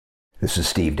This is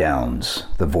Steve Downs,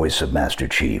 the voice of Master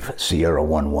Chief, Sierra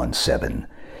 117,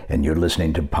 and you're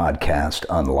listening to Podcast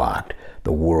Unlocked,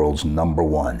 the world's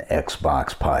 #1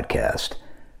 Xbox podcast.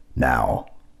 Now,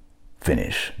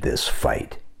 finish this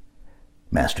fight.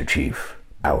 Master Chief,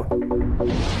 out.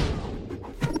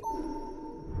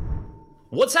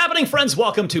 What's happening, friends?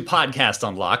 Welcome to Podcast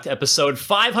Unlocked, episode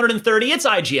 530. It's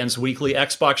IGN's weekly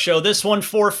Xbox show. This one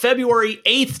for February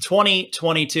 8th,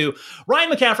 2022. Ryan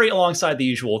McCaffrey alongside the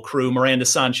usual crew, Miranda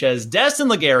Sanchez, Destin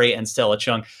Legary, and Stella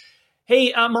Chung.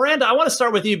 Hey, Miranda, I want to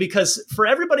start with you because for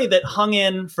everybody that hung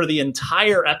in for the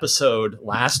entire episode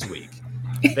last week,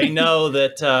 they know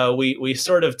that we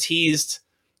sort of teased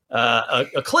a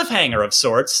cliffhanger of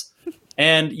sorts.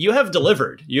 And you have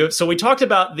delivered. So we talked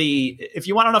about I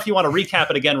don't know if you want to recap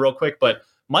it again real quick, but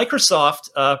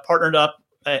Microsoft partnered up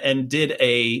and did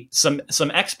some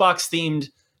Xbox themed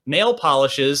nail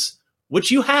polishes, which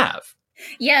you have.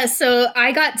 Yeah, so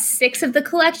I got 6 of the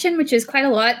collection, which is quite a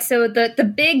lot. So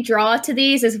the big draw to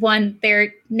these is one,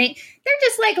 they're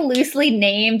just like loosely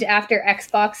named after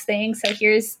Xbox things. So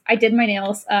I did my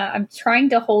nails. I'm trying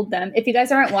to hold them. If you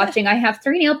guys aren't watching, I have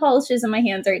 3 nail polishes in my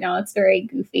hands right now. It's very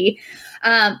goofy.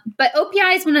 But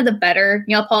OPI is one of the better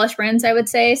nail polish brands, I would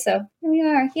say. So here we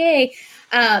are. Yay.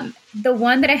 The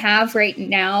one that I have right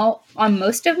now on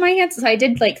most of my hands, so I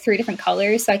did like 3 different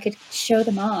colors so I could show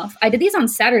them off. I did these on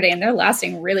Saturday and they're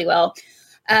lasting really well.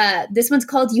 This one's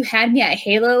called You Had Me at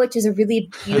Halo, which is a really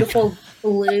beautiful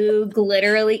blue,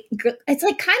 glittery. It's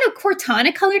like kind of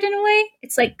Cortana colored in a way.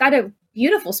 It's like got a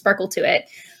beautiful sparkle to it.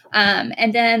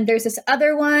 And then there's this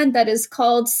other one that is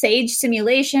called Sage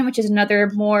Simulation, which is another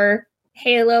more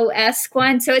Halo-esque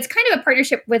one. So it's kind of a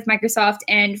partnership with Microsoft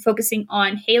and focusing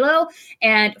on Halo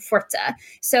and Forza.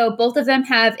 So both of them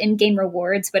have in-game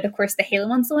rewards, but of course the Halo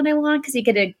one's the one I want because you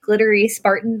get a glittery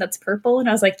Spartan that's purple. And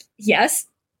I was like, yes,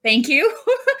 thank you.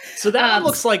 So that one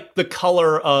looks like the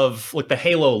color of like the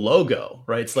Halo logo,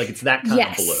 right? It's that kind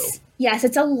of blue. Yes,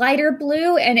 it's a lighter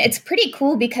blue, and it's pretty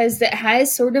cool because it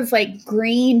has sort of like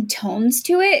green tones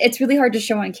to it. It's really hard to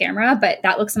show on camera, but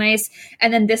that looks nice.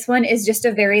 And then this one is just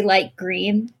a very light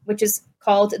green, which is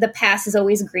called The Past is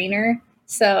Always Greener.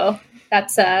 So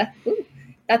that's a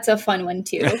fun one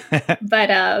too. But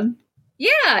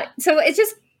yeah, so it's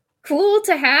just cool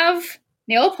to have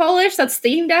nail polish that's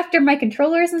themed after my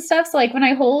controllers and stuff. So like when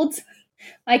I hold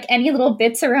like any little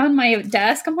bits around my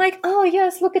desk, I'm like, oh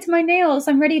yes, look at my nails.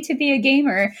 I'm ready to be a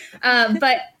gamer.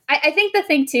 But I think the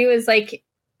thing too is like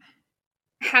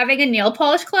having a nail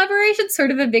polish collaboration is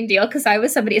sort of a big deal because I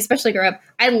was somebody, especially growing up,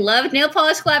 I loved nail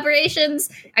polish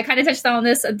collaborations. I kind of touched on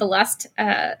this in the last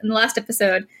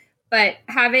episode, but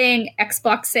having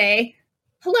Xbox say,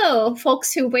 hello,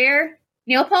 folks who wear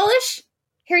nail polish,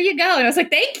 here you go. And I was like,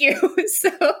 thank you. So,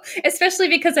 especially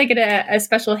because I get a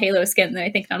special Halo skin that I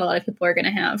think not a lot of people are going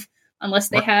to have unless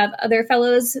they have other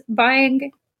fellows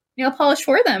buying nail polish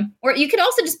for them. Or you could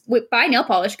also just buy nail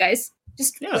polish, guys.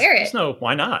 Just wear it. No,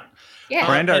 why not? Yeah.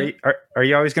 Miranda, are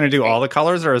you always going to do all the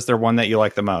colors or is there one that you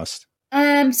like the most?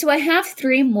 So I have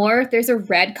 3 more. There's a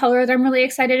red color that I'm really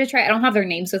excited to try. I don't have their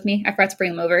names with me. I forgot to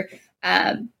bring them over.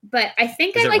 But I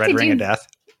think I'd like Red to Ring do... of Death?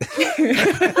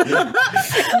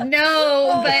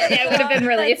 No, but it would have been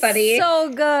really funny. So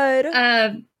good.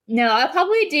 No, I'll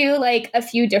probably do like a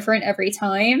few different every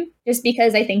time just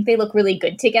because I think they look really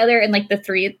good together. And like the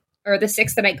 3 or the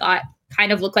 6 that I got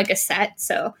kind of look like a set.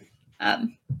 So I'll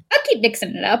keep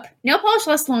mixing it up. Nail polish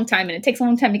lasts a long time and it takes a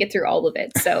long time to get through all of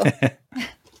it. So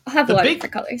I'll have a lot of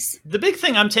different colors. The big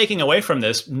thing I'm taking away from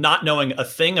this, not knowing a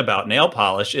thing about nail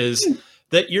polish, is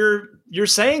that you're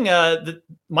saying that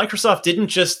Microsoft didn't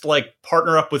just like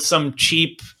partner up with some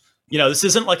cheap, this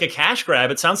isn't like a cash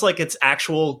grab. It sounds like it's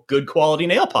actual good quality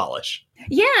nail polish.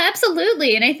 Yeah,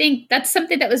 absolutely. And I think that's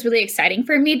something that was really exciting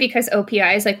for me because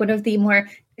OPI is like one of the more,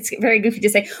 it's very goofy to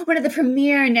say, one of the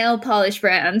premier nail polish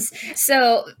brands.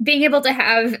 So being able to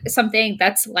have something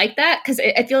that's like that, because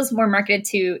it feels more marketed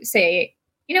to say,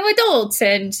 adults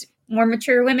and more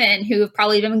mature women who have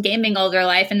probably been gaming all their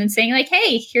life and then saying like,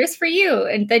 hey, here's for you.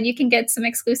 And then you can get some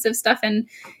exclusive stuff in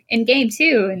game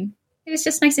too. And it was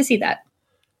just nice to see that.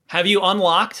 Have you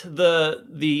unlocked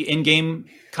the in-game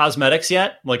cosmetics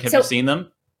yet? Like, have you seen them?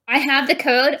 I have the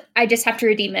code. I just have to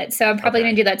redeem it. So I'm probably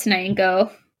going to do that tonight and go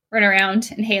run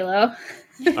around in Halo.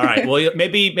 All right. Well,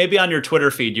 maybe on your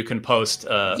Twitter feed you can post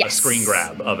a screen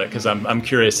grab of it because I'm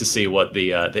curious to see what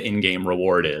the in-game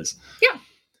reward is. Yeah.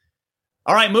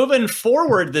 All right. Moving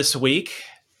forward this week,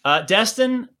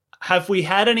 Destin, Have we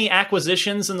had any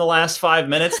acquisitions in the last 5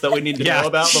 minutes that we need to know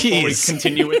about before we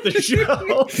continue with the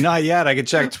show? Not yet. I could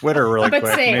check Twitter really quick.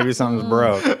 Maybe something's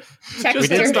broke. We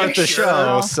did start the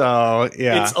show, so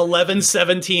yeah. It's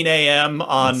 11:17 a.m.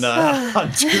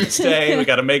 on Tuesday. We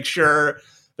got to make sure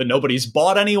that nobody's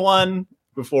bought anyone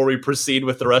before we proceed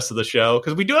with the rest of the show,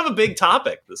 because we do have a big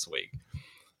topic this week,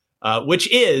 which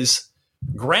is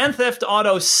Grand Theft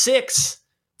Auto 6.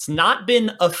 It's not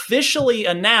been officially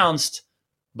announced,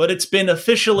 but it's been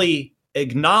officially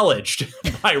acknowledged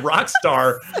by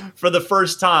Rockstar for the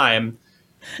first time.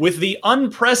 With the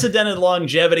unprecedented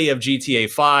longevity of GTA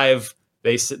 5,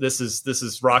 this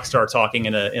is Rockstar talking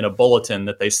in a bulletin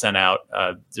that they sent out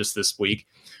just this week.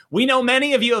 We know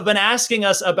many of you have been asking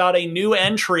us about a new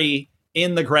entry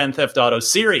in the Grand Theft Auto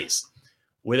series.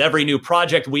 With every new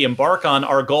project we embark on,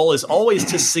 our goal is always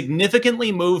to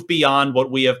significantly move beyond what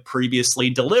we have previously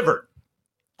delivered.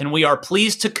 And we are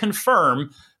pleased to confirm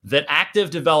that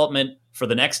active development for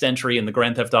the next entry in the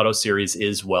Grand Theft Auto series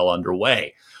is well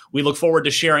underway. We look forward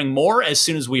to sharing more as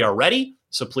soon as we are ready,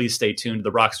 so please stay tuned to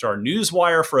the Rockstar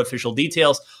Newswire for official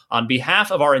details. On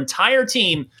behalf of our entire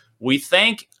team, we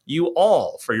thank you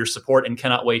all for your support and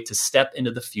cannot wait to step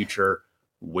into the future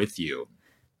with you.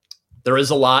 There is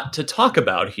a lot to talk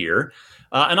about here,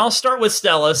 and I'll start with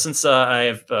Stella since I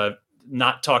have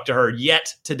not talked to her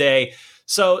yet today.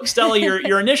 So, Stella,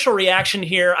 your initial reaction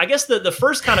here, I guess the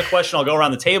first kind of question I'll go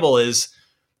around the table is,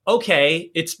 okay,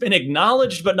 it's been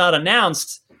acknowledged but not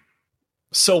announced.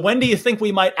 So when do you think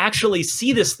we might actually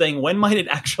see this thing? When might it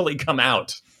actually come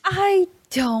out? I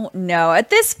don't know.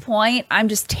 At this point, I'm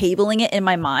just tabling it in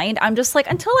my mind. I'm just like,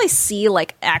 until I see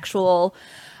like actual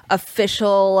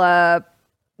official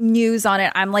news on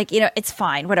it, I'm like, it's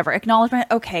fine, whatever. Acknowledgement,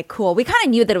 okay, cool. We kind of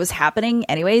knew that it was happening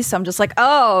anyway, so I'm just like,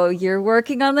 oh, you're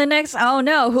working on the next, oh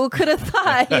no, who could have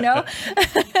thought,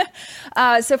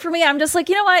 So for me, I'm just like,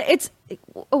 you know what, it's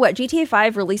GTA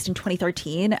 5 released in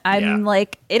 2013. I'm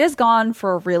like, it has gone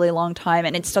for a really long time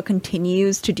and it still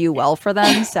continues to do well for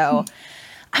them. So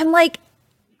I'm like,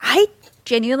 I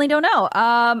genuinely don't know.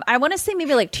 I want to say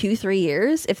maybe like 2-3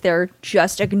 years if they're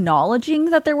just acknowledging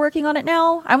that they're working on it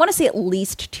now. I want to say at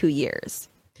least 2 years.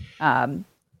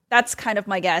 That's kind of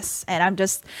my guess. And I'm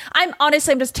just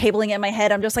tabling it in my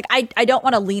head. I'm just like, I don't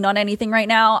want to lean on anything right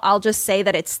now. I'll just say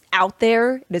that it's out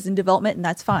there. It is in development and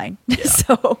that's fine. Yeah.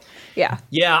 So, yeah.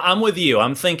 Yeah, I'm with you.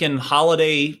 I'm thinking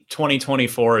holiday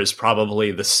 2024 is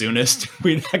probably the soonest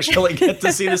we'd actually get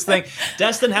to see this thing.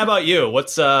 Destin, how about you?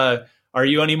 Are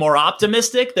you any more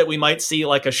optimistic that we might see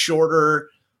like a shorter,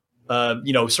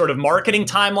 sort of marketing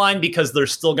timeline because they're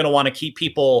still going to want to keep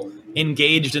people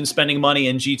engaged in spending money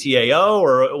in GTAO?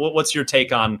 Or what's your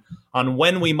take on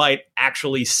when we might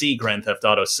actually see Grand Theft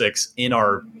Auto 6 on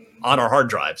our hard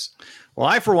drives? Well,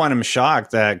 I, for one, am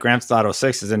shocked that Grand Theft Auto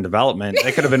 6 is in development.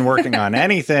 They could have been working on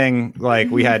anything. Like,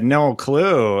 we had no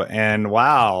clue. And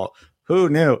wow, who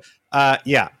knew?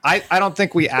 I don't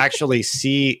think we actually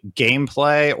see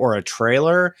gameplay or a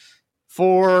trailer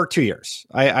for 2 years.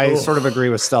 I sort of agree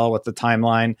with Stella with the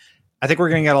timeline. I think we're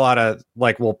going to get a lot of,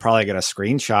 like, we'll probably get a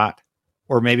screenshot,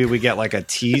 or maybe we get like a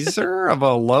teaser of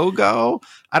a logo.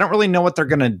 I don't really know what they're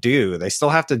going to do. They still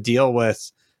have to deal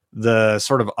with the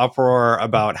sort of uproar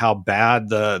about how bad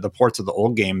the ports of the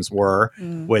old games were,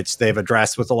 which they've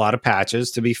addressed with a lot of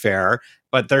patches, to be fair,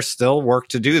 but there's still work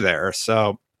to do there.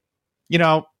 So,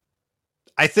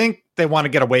 I think they want to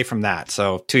get away from that.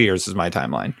 So 2 years is my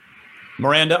timeline.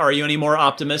 Miranda, are you any more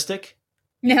optimistic?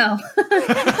 No.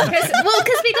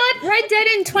 Because we got Red Dead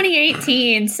in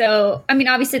 2018. So, I mean,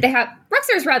 obviously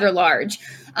Rockstar's rather large.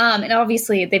 And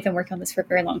obviously they've been working on this for a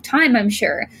very long time, I'm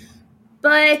sure.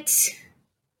 But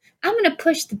I'm going to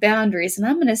push the boundaries and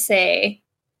I'm going to say,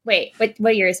 wait,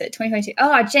 what year is it? 2022?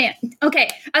 Oh, Jan. Okay.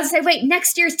 I was going to say,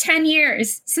 next year's 10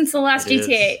 years since the last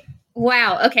GTA.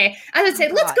 Wow. Okay. I would say,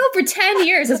 let's go for 10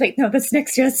 years. I was like, no, that's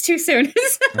next year. That's too soon.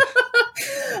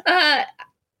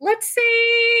 Let's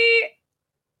say,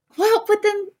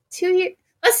 within 2 years,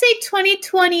 let's say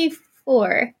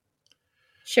 2024.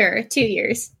 Sure. 2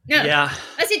 years. No. Yeah.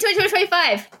 Let's do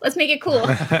 2025. Let's make it cool.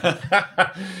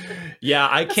 Yeah.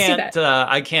 I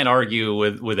can't argue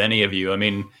with any of you. I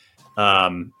mean,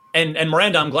 and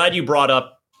Miranda, I'm glad you brought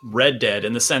up Red Dead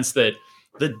in the sense that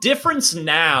the difference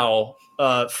now,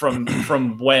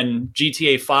 from when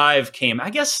GTA 5 came,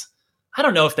 I guess, I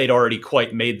don't know if they'd already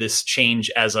quite made this change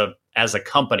as a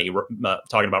company,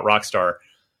 talking about Rockstar,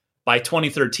 by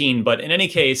 2013. But in any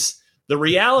case, the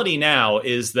reality now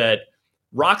is that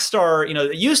Rockstar,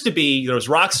 it used to be, there was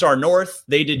Rockstar North,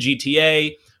 they did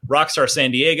GTA, Rockstar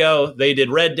San Diego, they did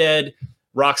Red Dead,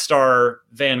 Rockstar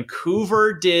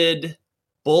Vancouver did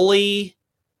Bully,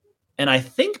 and I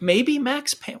think maybe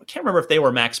Max Payne. I can't remember if they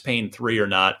were Max Payne 3 or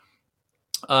not.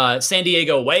 San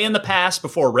Diego way in the past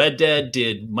before Red Dead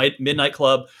did Midnight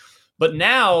Club. But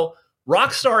now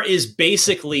Rockstar is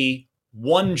basically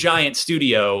one giant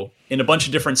studio in a bunch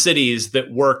of different cities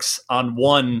that works on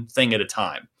one thing at a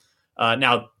time.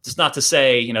 Now, it's not to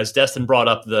say, as Destin brought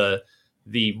up the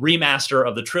remaster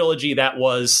of the trilogy, that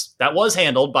was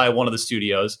handled by one of the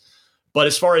studios. But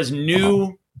as far as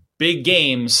new big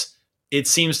games, it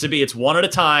seems to be it's one at a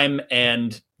time,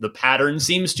 and the pattern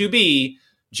seems to be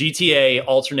GTA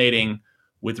alternating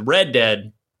with Red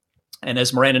Dead. And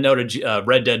as Miranda noted,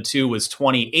 Red Dead 2 was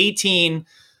 2018.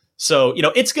 So,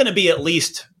 it's going to be at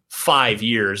least 5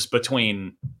 years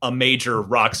between a major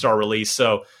Rockstar release.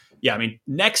 So, yeah, I mean,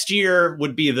 next year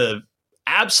would be the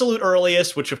absolute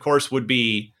earliest, which of course would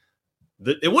be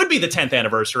the 10th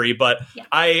anniversary. But yeah.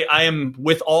 I am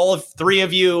with all of three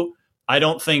of you. I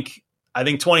think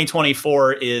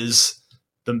 2024 is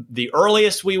the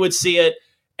earliest we would see it.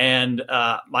 And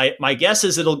my guess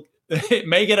is it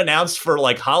may get announced for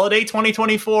like holiday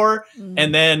 2024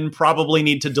 and then probably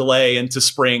need to delay into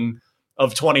spring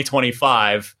of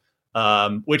 2025,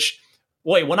 which,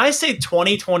 wait, when I say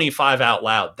 2025 out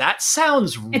loud, that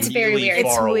sounds very weird.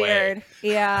 Far away. Weird.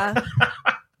 Yeah.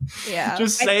 Yeah.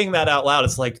 Just saying that out loud,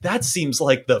 it's like, that seems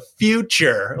like the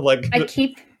future. Like, I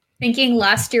keep thinking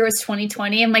last year was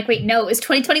 2020. I'm like, wait, no, it was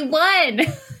 2021.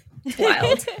 It's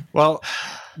wild. Well,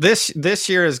 this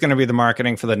year is going to be the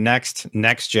marketing for the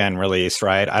next gen release,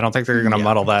 right? I don't think they're going to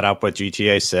muddle that up with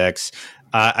GTA 6.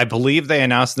 I believe they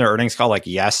announced in their earnings call like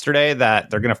yesterday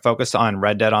that they're going to focus on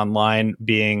Red Dead Online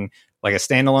being like a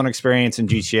standalone experience and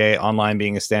GTA Online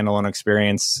being a standalone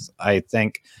experience. I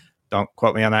think, don't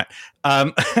quote me on that.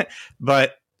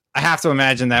 But I have to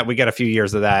imagine that we get a few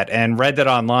years of that. And Red Dead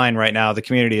Online right now, the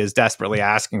community is desperately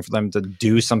asking for them to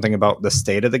do something about the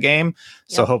state of the game. Yep.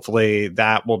 So hopefully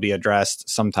that will be addressed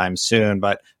sometime soon.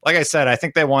 But like I said, I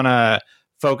think they want to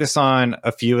focus on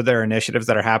a few of their initiatives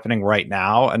that are happening right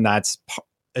now. And that's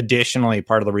additionally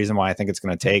part of the reason why I think it's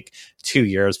going to take 2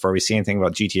 years before we see anything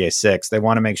about GTA 6. They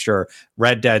want to make sure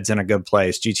Red Dead's in a good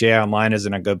place. GTA Online is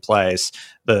in a good place.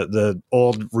 The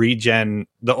old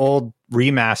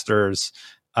remasters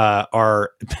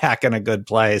are back in a good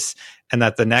place, and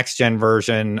that the next gen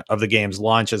version of the games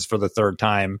launches for the third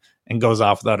time and goes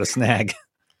off without a snag.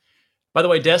 By the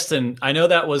way, Destin, I know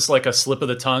that was like a slip of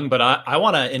the tongue, but I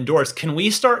want to endorse. Can we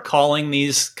start calling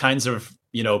these kinds of,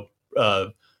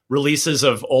 releases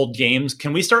of old games?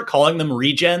 Can we start calling them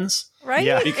regens? Right?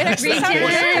 Yeah, because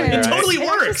it totally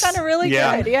works. It sounded really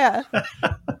good. Yeah.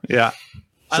 Yeah.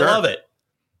 I love it.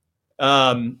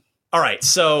 All right.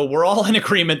 So we're all in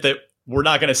agreement that we're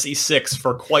not going to see 6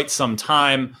 for quite some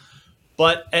time.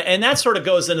 And that sort of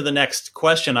goes into the next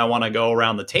question I want to go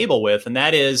around the table with. And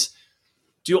that is,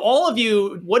 what do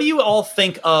you all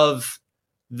think of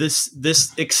this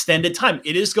extended time?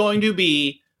 It is going to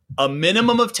be a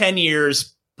minimum of 10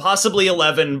 years, possibly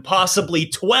 11, possibly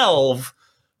 12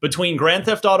 between Grand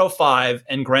Theft Auto 5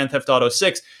 and Grand Theft Auto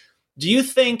 6. Do you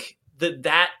think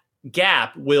that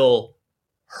gap will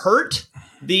hurt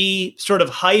the sort of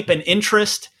hype and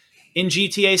interest in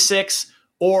GTA 6,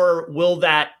 or will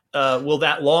that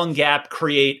long gap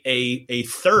create a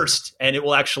thirst and it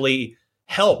will actually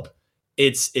help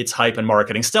its hype and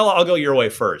marketing? Stella, I'll go your way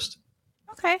first.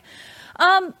 Okay.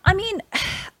 I mean,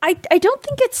 I don't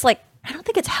think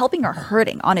it's helping or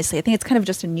hurting, honestly. I think it's kind of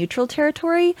just a neutral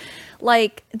territory.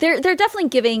 Like, they're definitely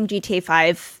giving GTA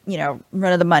 5,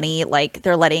 run of the money. Like,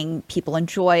 they're letting people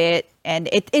enjoy it. And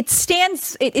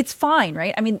it's fine,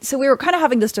 right? I mean, so we were kind of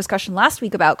having this discussion last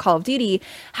week about Call of Duty,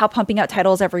 how pumping out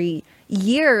titles every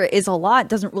year is a lot,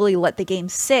 doesn't really let the game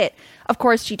sit. Of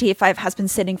course, GTA 5 has been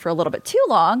sitting for a little bit too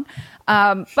long.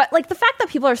 But like the fact that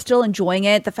people are still enjoying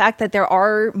it, the fact that there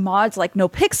are mods like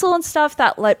NoPixel and stuff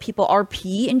that let people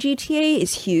RP in GTA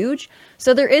is huge.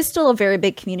 So there is still a very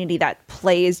big community that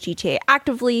plays GTA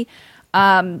actively.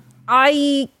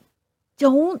 I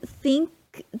don't think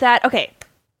that, okay.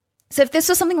 So if this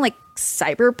was something like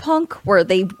Cyberpunk, where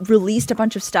they released a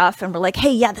bunch of stuff and were like,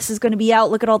 hey, yeah, this is going to be out,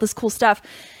 look at all this cool stuff.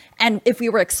 And if we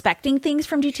were expecting things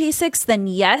from GTA 6, then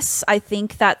yes, I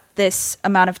think that this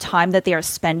amount of time that they are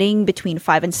spending between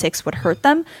 5 and 6 would hurt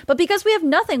them. But because we have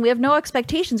nothing, we have no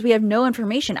expectations, we have no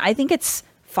information, I think it's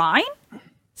fine.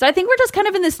 So I think we're just kind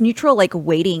of in this neutral, like,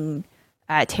 waiting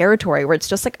territory where it's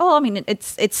just like, oh, I mean,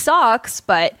 it sucks,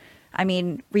 but I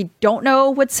mean, we don't know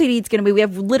what city it's going to be. We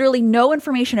have literally no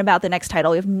information about the next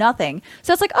title. We have nothing.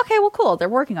 So it's like, okay, well, cool. They're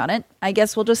working on it. I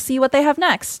guess we'll just see what they have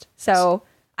next. So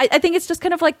I think it's just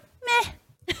kind of like,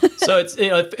 meh. So it's,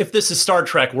 if this is Star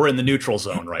Trek, we're in the neutral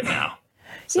zone right now.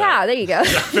 So, yeah, there you go.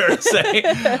 fair to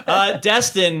say.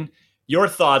 Destin, your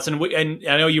thoughts, and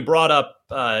I know you brought up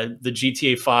the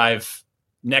GTA 5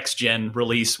 next gen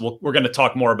release. We're going to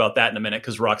talk more about that in a minute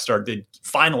because Rockstar did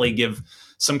finally give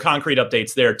some concrete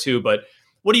updates there too. But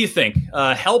what do you think?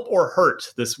 Help or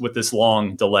hurt with this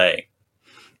long delay?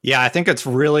 Yeah, I think it's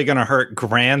really going to hurt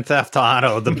Grand Theft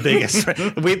Auto, the biggest.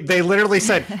 They literally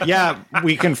said, yeah,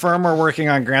 we confirm we're working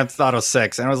on Grand Theft Auto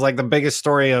 6. And it was like the biggest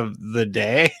story of the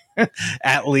day,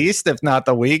 at least, if not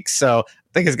the week. So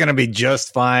I think it's going to be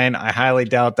just fine. I highly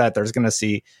doubt that they're going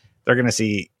to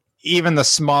see even the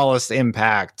smallest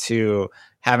impact to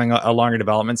having a longer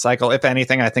development cycle. If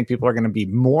anything, I think people are going to be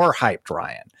more hyped,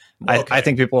 Ryan. Okay. I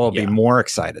think people will be more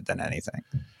excited than anything.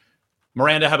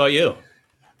 Miranda, how about you?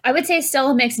 I would say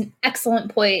Stella makes an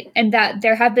excellent point, and that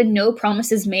there have been no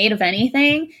promises made of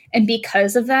anything. And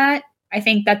because of that, I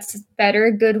think that's better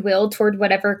goodwill toward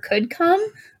whatever could come.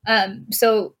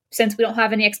 So since we don't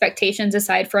have any expectations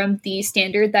aside from the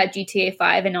standard that GTA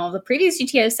 5 and all the previous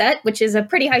GTA set, which is a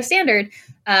pretty high standard,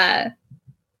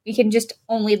 we can just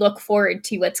only look forward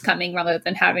to what's coming rather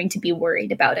than having to be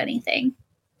worried about anything.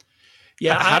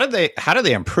 Yeah, how did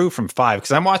they improve from 5?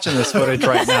 Because I'm watching this footage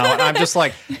right now, and I'm just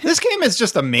like, this game is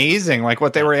just amazing, like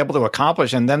what they were able to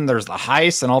accomplish. And then there's the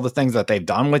heist and all the things that they've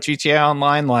done with GTA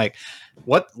Online. Like,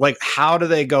 how do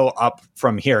they go up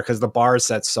from here? Because the bar is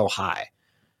set so high.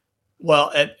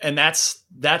 Well, and that's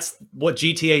what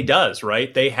GTA does,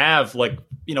 right? They have when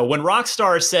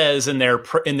Rockstar says in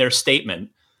their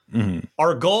statement, mm-hmm.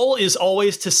 our goal is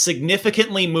always to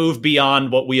significantly move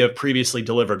beyond what we have previously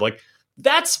delivered. Like,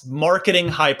 that's marketing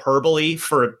hyperbole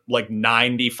for like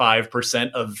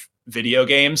 95% of video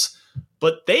games,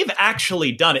 but they've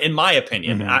actually done it, in my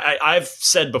opinion. Mm-hmm. I've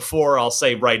said before, I'll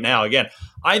say right now again,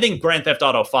 I think Grand Theft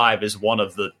Auto 5 is one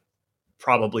of the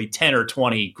probably 10 or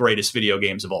 20 greatest video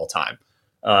games of all time.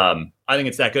 I think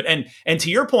it's that good. And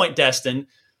to your point, Destin,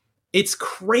 it's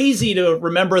crazy to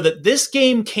remember that this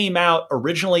game came out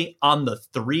originally on the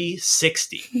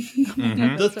 360.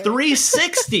 Mm-hmm. The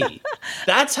 360.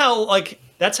 That's how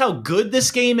good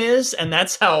this game is, and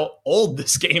that's how old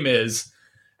this game is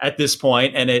at this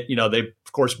point. And they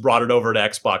of course brought it over to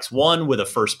Xbox One with a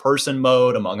first-person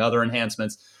mode, among other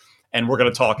enhancements. And we're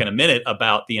going to talk in a minute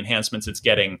about the enhancements it's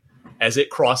getting as it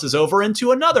crosses over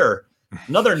into another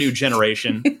new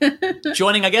generation.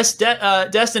 Joining, I guess,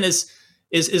 Destin is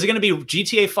it going to be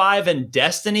GTA 5 and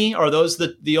Destiny? Are those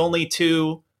the only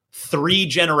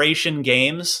 3-generation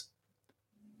games?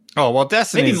 Oh, well,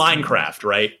 Destiny's... Maybe Minecraft,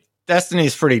 right?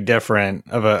 Destiny's pretty different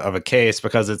of a case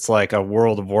because it's like a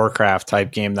World of Warcraft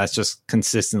type game that's just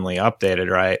consistently updated,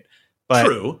 right? But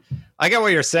true. I get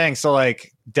what you're saying. So,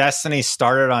 like, Destiny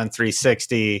started on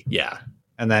 360. Yeah.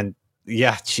 And then,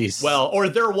 geez. Well, or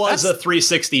there was a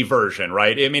 360 version,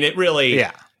 right? I mean, it really...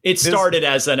 Yeah. It started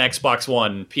as an Xbox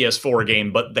One PS4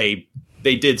 game, but they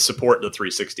did support the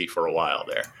 360 for a while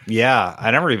there. Yeah,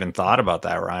 I never even thought about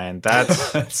that, Ryan.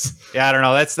 That's I don't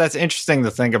know. That's interesting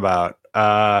to think about.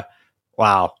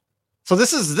 Wow. So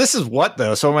this is what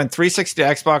though? So it went 360 to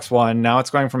Xbox One. Now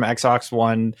it's going from Xbox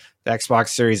One to Xbox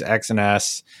Series X and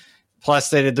S.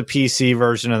 Plus, they did the PC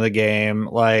version of the game.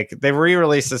 Like, they've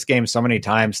re-released this game so many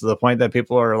times to the point that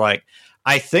people are like,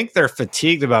 I think they're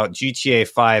fatigued about GTA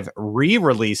 5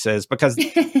 re-releases because,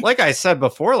 like I said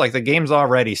before, like the game's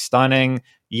already stunning.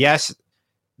 Yes,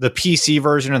 the PC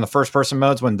version and the first-person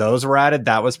modes, when those were added,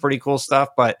 that was pretty cool stuff.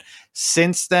 But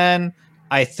since then,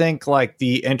 I think like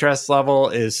the interest level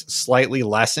is slightly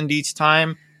lessened each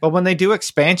time. But when they do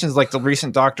expansions like the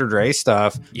recent Dr. Dre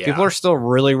stuff, people are still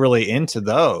really, really into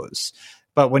those.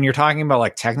 But when you're talking about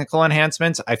like technical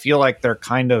enhancements, I feel like they're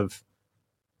kind of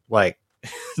like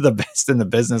the best in the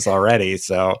business already.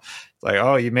 So it's like,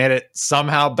 oh, you made it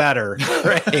somehow better.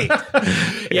 Great.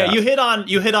 Yeah, you hit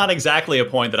on exactly a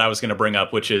point that I was going to bring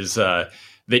up, which is that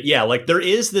like there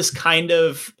is this kind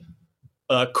of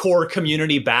core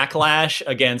community backlash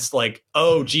against like,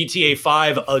 oh, GTA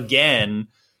 5 again,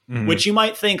 which you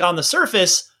might think on the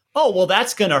surface, oh, well,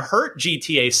 that's going to hurt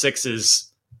GTA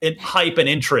 6's hype and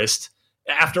interest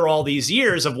after all these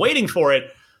years of waiting for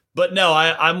it. But no,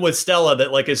 I'm with Stella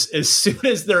that like as soon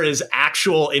as there is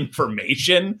actual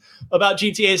information about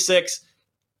GTA 6,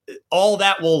 all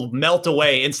that will melt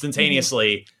away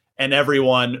instantaneously, and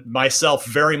everyone, myself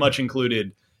very much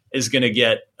included, is going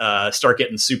to start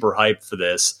getting super hyped for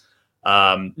this.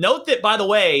 Note that, by the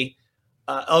way,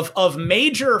 of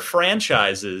major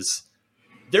franchises,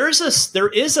 there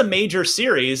is a major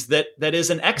series that is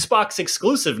an Xbox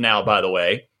exclusive now, by the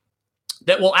way,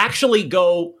 that will actually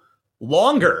go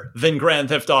longer than Grand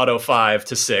Theft Auto 5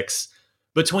 to 6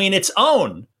 between its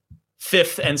own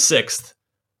 5th and 6th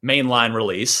mainline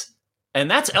release and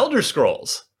that's Elder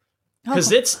Scrolls.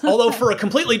 Because it's, although for a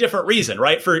completely different reason,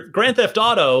 right? For Grand Theft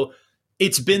Auto,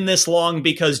 it's been this long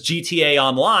because GTA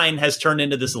Online has turned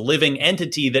into this living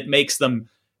entity that makes them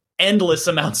endless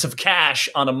amounts of cash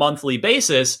on a monthly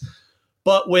basis.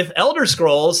 But with Elder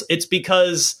Scrolls, it's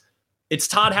because it's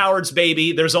Todd Howard's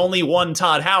baby. There's only one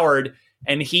Todd Howard,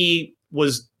 and he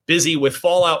was busy with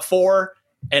Fallout 4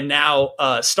 and now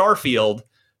Starfield.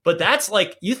 But that's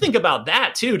like, you think about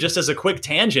that too, just as a quick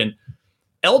tangent.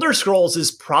 Elder Scrolls is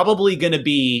probably going to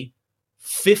be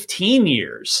 15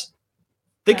 years.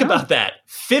 Think about that.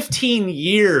 15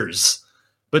 years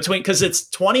between, because it's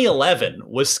 2011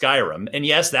 was Skyrim. And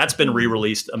yes, that's been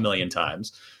re-released a million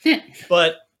times.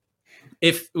 But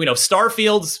if,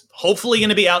 Starfield's hopefully going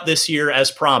to be out this year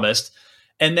as promised.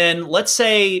 And then let's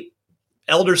say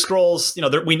Elder Scrolls,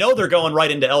 we know they're going right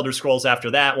into Elder Scrolls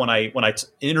after that. When I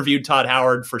interviewed Todd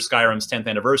Howard for Skyrim's 10th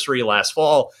anniversary last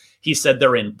fall, he said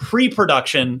they're in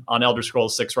pre-production on Elder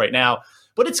Scrolls 6 right now,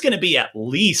 but it's going to be at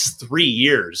least 3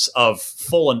 years of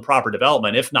full and proper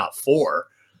development, if not 4,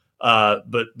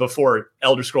 but before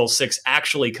Elder Scrolls 6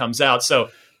 actually comes out. So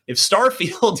if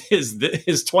Starfield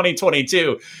is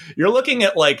 2022, you're looking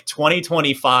at like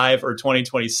 2025 or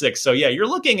 2026. So yeah, you're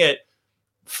looking at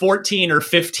 14 or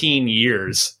 15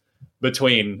 years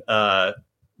between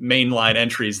mainline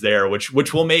entries there, which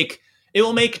will make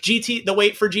the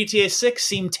wait for GTA 6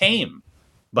 seem tame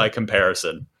by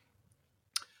comparison.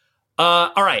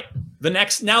 All right,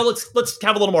 now let's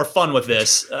have a little more fun with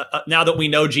this. Now that we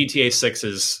know GTA 6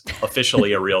 is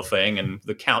officially a real thing and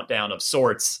the countdown of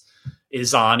sorts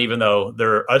is on, even though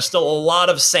there are still a lot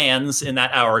of sands in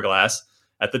that hourglass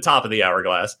at the top of the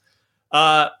hourglass.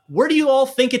 Where do you all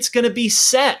think it's going to be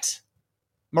set?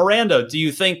 Miranda, do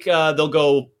you think they'll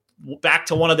go back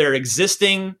to one of their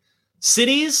existing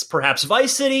cities, perhaps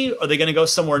Vice City? Are they going to go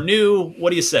somewhere new? What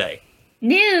do you say?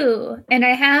 New. And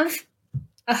I have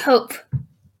a hope.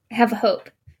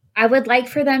 I would like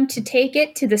for them to take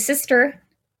it to the sister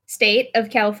state of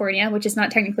California, which is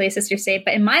not technically a sister state,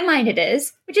 but in my mind it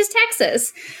is, which is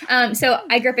Texas. So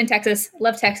I grew up in Texas,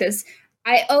 love Texas.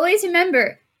 I always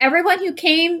remember everyone who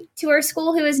came to our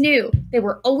school who was new, they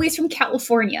were always from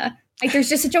California. Like, there's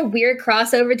just such a weird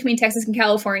crossover between Texas and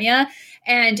California.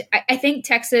 And I think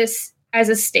Texas as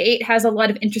a state has a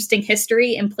lot of interesting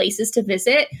history and places to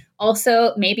visit.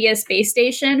 Also, maybe a space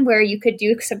station where you could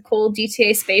do some cool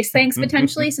GTA space things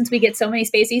potentially, since we get so many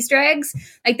space Easter eggs.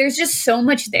 Like, there's just so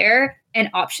much there and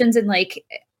options and like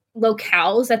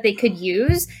locales that they could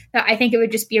use that I think it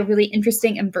would just be a really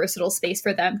interesting and versatile space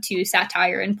for them to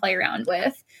satire and play around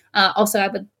with.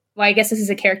 Also, I guess this is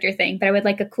a character thing, but I would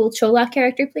like a cool Cholak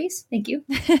character, please. Thank you.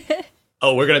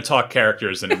 Oh, we're going to talk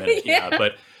characters in a minute. Yeah.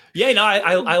 But yeah, no,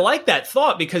 I like that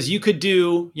thought, because you could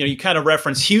do, you kind of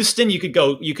reference Houston. You could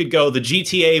go the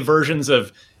GTA versions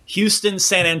of Houston,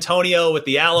 San Antonio with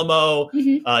the Alamo,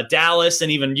 Dallas,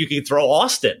 and even you could throw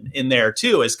Austin in there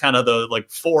too, as kind of the like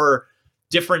 4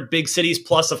 different big cities,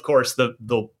 plus of course the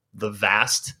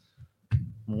vast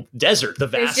desert, the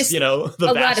vast, the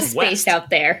a vast lot of space West out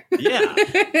there.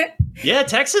 Yeah,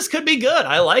 Texas could be good.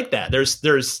 I like that. There's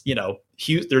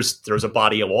a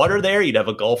body of water there. You'd have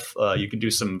a Gulf. You could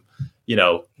do some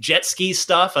jet ski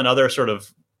stuff and other sort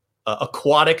of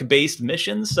aquatic based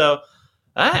missions. So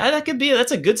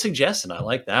that's a good suggestion. I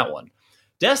like that one.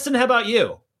 Destin, how about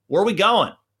you? Where are we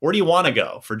going? Where do you want to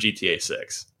go for GTA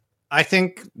 6? I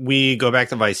think we go back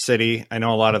to Vice City. I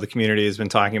know a lot of the community has been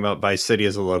talking about Vice City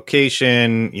as a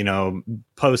location,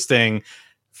 posting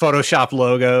Photoshop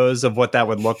logos of what that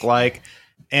would look like.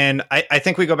 And I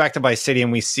think we go back to Vice City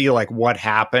and we see like what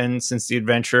happened since the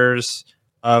adventures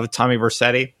of Tommy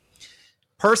Vercetti.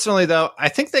 Personally, though, I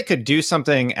think they could do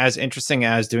something as interesting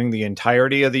as doing the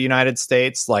entirety of the United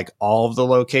States, like all of the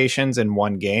locations in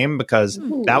one game, because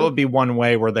that would be one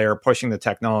way where they're pushing the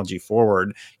technology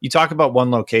forward. You talk about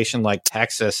one location like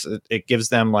Texas, it gives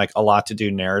them like a lot to do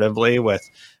narratively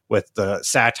with the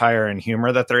satire and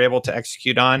humor that they're able to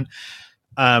execute on.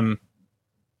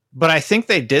 But I think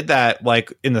they did that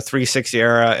like in the 360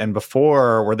 era and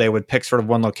before, where they would pick sort of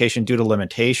one location due to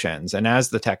limitations. And as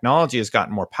the technology has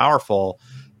gotten more powerful,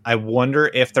 I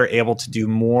wonder if they're able to do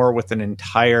more with an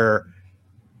entire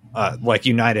like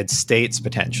United States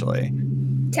potentially.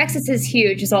 Texas is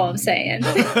huge, is all I'm saying.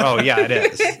 Oh, yeah, it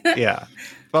is. Yeah.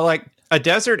 But like a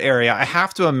desert area, I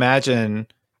have to imagine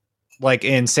like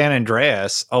in San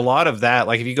Andreas, a lot of that,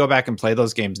 like if you go back and play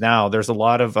those games now, there's a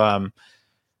lot of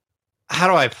how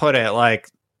do I put it? Like,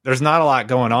 there's not a lot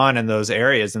going on in those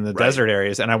areas, in the desert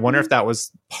areas. And I wonder if that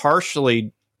was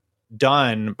partially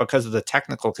done because of the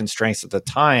technical constraints at the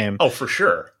time. Oh, for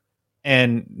sure.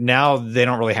 And now they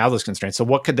don't really have those constraints. So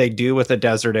what could they do with a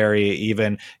desert area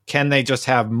even? Can they just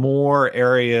have more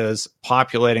areas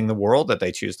populating the world that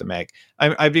they choose to make?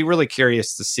 I'd be really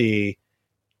curious to see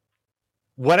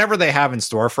whatever they have in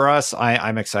store for us.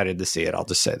 I'm excited to see it. I'll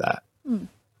just say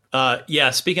that. Yeah,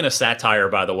 speaking of satire,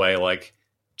 by the way, like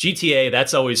GTA,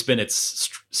 that's always been its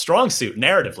strong suit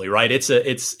narratively, right? It's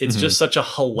just such a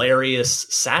hilarious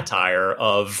satire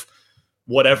of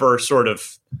whatever sort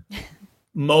of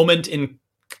moment in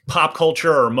pop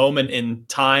culture or moment in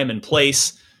time and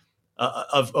place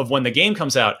of when the game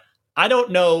comes out. I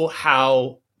don't know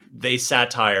how they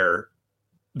satire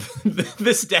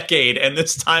this decade and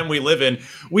this time we live in.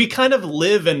 We kind of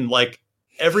live in like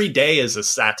every day is a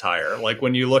satire. Like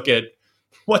when you look at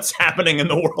what's happening in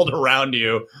the world around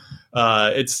you,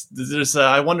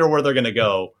 I wonder where they're going to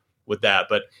go with that.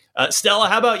 But Stella,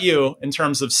 how about you in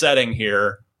terms of setting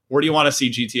here? Where do you want to see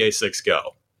GTA 6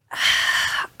 go?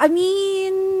 I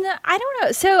mean, I don't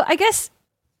know. So I guess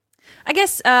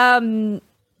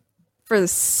for the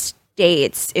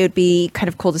States, it would be kind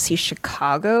of cool to see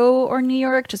Chicago or New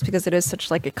York, just because it is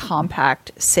such like a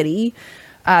compact city.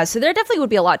 So there definitely would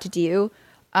be a lot to do.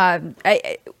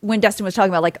 When Dustin was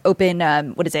talking about like open,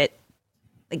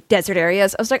 like desert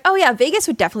areas, I was like, oh yeah, Vegas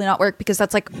would definitely not work because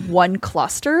that's like one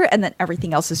cluster and then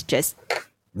everything else is just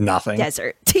nothing.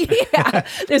 Desert. Yeah,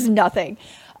 there's nothing.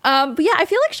 But yeah, I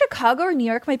feel like Chicago or New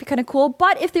York might be kind of cool.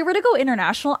 But if they were to go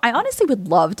international, I honestly would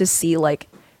love to see like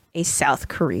a South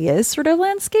Korea sort of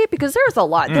landscape, because there's a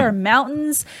lot. There are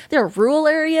mountains, there are rural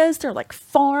areas, there are like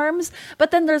farms,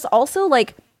 but then there's also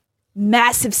like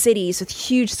massive cities with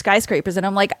huge skyscrapers. And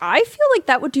I'm like, I feel like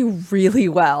that would do really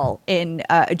well in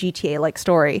a GTA like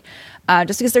story,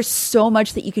 just because there's so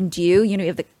much that you can do. You know, you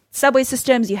have the subway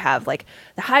systems, you have like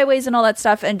the highways and all that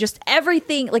stuff, and just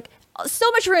everything, like so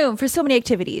much room for so many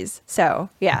activities. So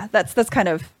yeah, that's kind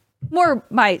of more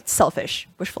my selfish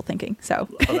wishful thinking. So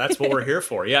well, that's what we're here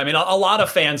for. Yeah, I mean, a lot of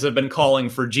fans have been calling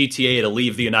for GTA to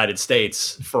leave the United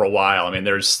States for a while. I mean,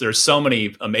 there's so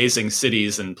many amazing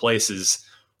cities and places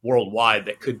worldwide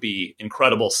that could be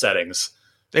incredible settings.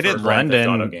 They did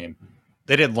London. Game.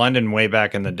 They did London way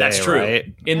back in the day. That's true.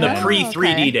 Right? In the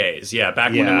pre-3D days. Yeah,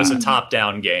 back when it was a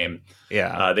top-down game.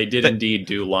 Yeah, they did indeed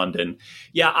do London.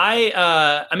 Yeah,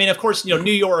 I mean, of course, you know,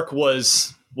 New York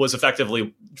was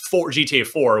effectively GTA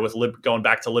 4 with going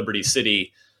back to Liberty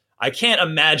City. I can't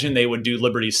imagine they would do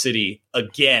Liberty City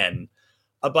again.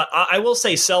 But I will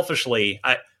say selfishly,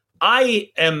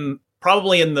 I am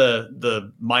probably in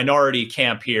the minority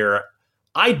camp here.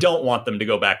 I don't want them to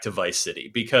go back to Vice City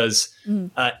because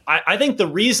I think the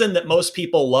reason that most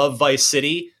people love Vice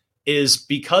City is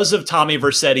because of Tommy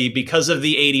Vercetti, because of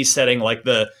the 80s setting, like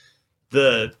the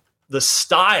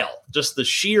style, just the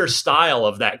sheer style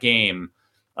of that game.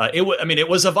 It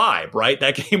was a vibe, right?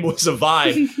 That game was a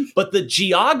vibe, but the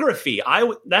geography,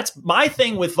 that's my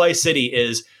thing with Vice City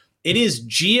is it is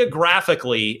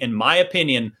geographically, in my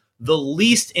opinion, the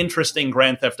least interesting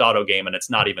Grand Theft Auto game. And it's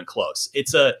not even close.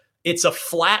 It's a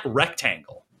flat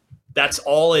rectangle. That's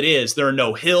all it is. There are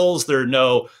no hills.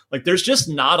 There's just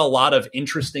not a lot of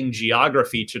interesting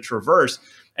geography to traverse.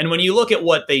 And when you look at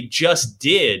what they just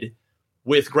did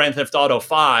with Grand Theft Auto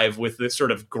 5, with this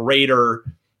sort of greater,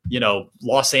 you know,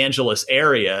 Los Angeles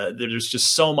area, there's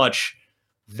just so much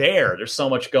there. There's so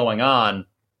much going on.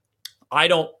 I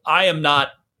am not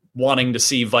wanting to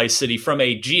see Vice City from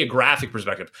a geographic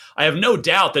perspective. I have no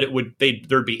doubt that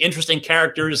there'd be interesting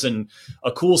characters and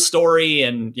a cool story.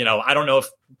 And, you know, I don't know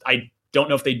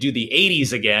if they do the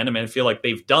 80s again. I mean, I feel like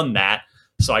they've done that.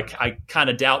 So I kind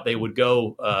of doubt they would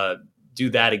go do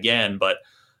that again. But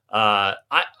I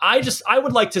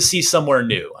would like to see somewhere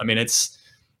new. I mean,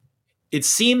 it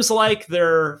seems like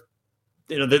they're,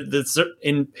 you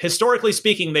know, historically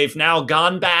speaking, they've now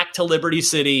gone back to Liberty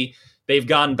City. They've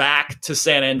gone back to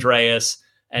San Andreas,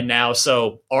 and now,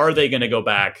 so are they going to go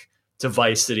back to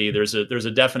Vice City? There's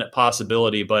a definite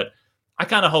possibility, but I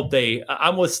kind of hope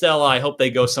I'm with Stella. I hope they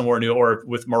go somewhere new, or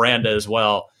with Miranda as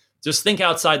well. Just think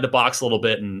outside the box a little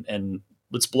bit and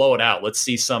let's blow it out. Let's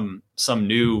see some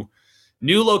new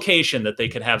location that they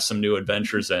could have some new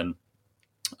adventures in.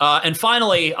 And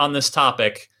finally, on this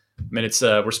topic, I mean,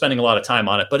 we're spending a lot of time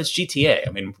on it, but it's GTA.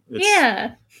 I mean,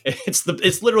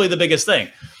 it's literally the biggest thing.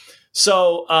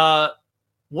 So,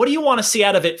 what do you want to see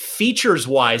out of it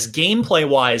features-wise,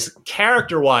 gameplay-wise,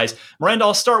 character-wise? Miranda,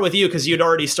 I'll start with you because you'd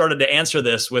already started to answer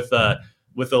this with a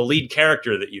lead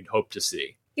character that you'd hope to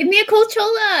see. Give me a cool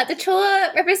Chola, the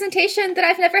Chola representation that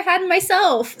I've never had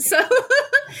myself. So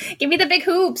give me the big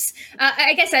hoops.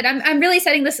 Like I said, I'm really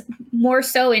setting this more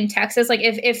so in Texas. Like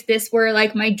if this were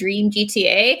like my dream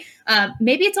GTA,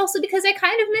 maybe it's also because I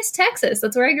kind of miss Texas.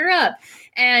 That's where I grew up.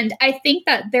 And I think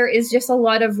that there is just a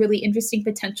lot of really interesting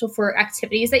potential for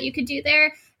activities that you could do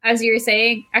there. As you were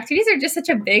saying, activities are just such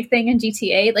a big thing in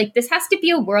GTA. Like, this has to be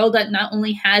a world that not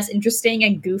only has interesting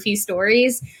and goofy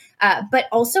stories, but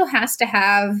also has to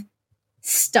have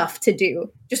stuff to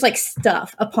do, just like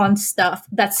stuff upon stuff.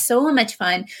 That's so much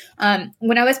fun.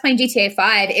 When I was playing GTA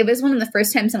 5, it was one of the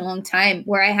first times in a long time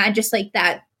where I had just like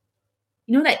that,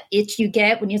 you know, that itch you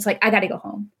get when it's like, I gotta go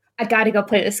home. I gotta go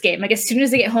play this game. Like, as soon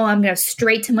as I get home, I'm gonna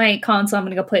straight to my console. I'm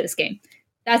gonna go play this game.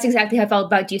 That's exactly how I felt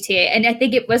about GTA. And I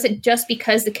think it wasn't just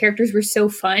because the characters were so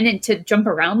fun and to jump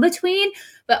around between,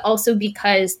 but also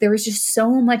because there was just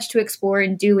so much to explore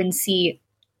and do and see.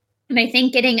 And I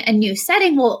think getting a new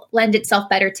setting will lend itself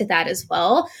better to that as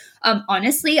well.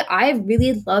 Honestly, I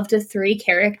really loved the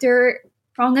 3-character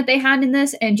prong that they had in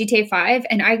this and GTA 5,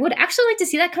 and I would actually like to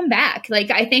see that come back.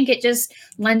 Like, I think it just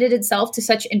lended itself to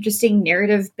such interesting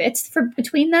narrative bits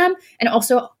between them, and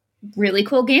also really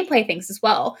cool gameplay things as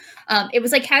well. It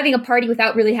was like having a party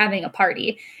without really having a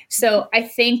party. So I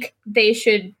think they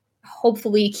should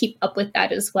hopefully keep up with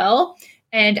that as well.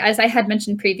 And as I had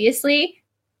mentioned previously,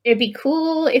 it'd be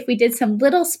cool if we did some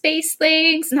little space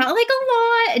things, not like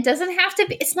a lot. It doesn't have to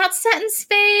be, it's not set in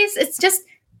space. It's just,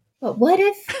 but what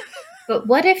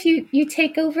if you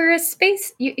take over a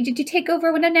space, you take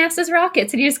over one of NASA's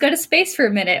rockets and you just go to space for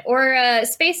a minute, or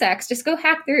SpaceX, just go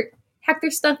hack their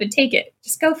stuff and take it.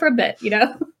 Just go for a bit, you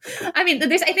know? I mean,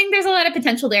 I think there's a lot of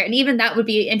potential there. And even that would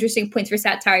be interesting points for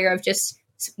satire of just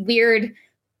weird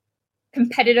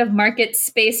competitive market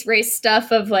space race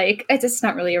stuff of like, it's just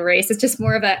not really a race. It's just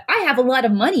more of a, I have a lot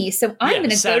of money, so I'm going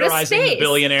to go to space. The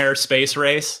billionaire space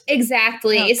race.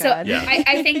 Exactly. Oh, so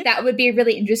I think that would be a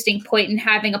really interesting point in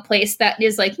having a place that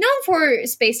is like known for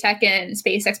space tech and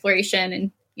space exploration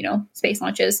and, you know, space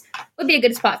launches would be a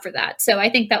good spot for that. So I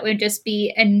think that would just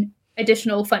be an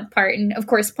additional fun part. And of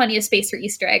course, plenty of space for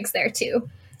Easter eggs there too.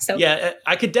 So yeah,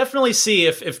 I could definitely see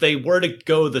if they were to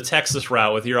go the Texas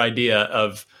route with your idea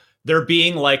of there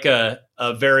being like a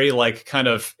very like kind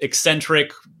of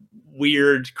eccentric,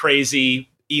 weird,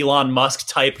 crazy Elon Musk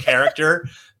type character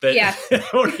that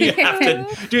where you have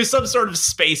to do some sort of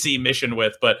spacey mission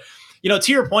with. But, you know,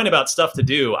 to your point about stuff to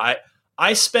do,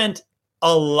 I spent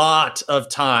a lot of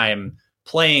time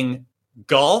playing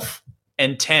golf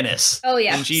and tennis. Oh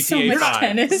yeah, in GTA so much 5.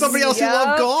 tennis. Somebody else who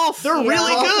loved golf. They're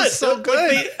really Golf good. is so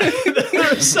good.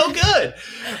 They're so good.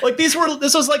 Like this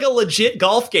was like a legit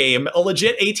golf game, a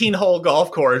legit 18-hole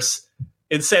golf course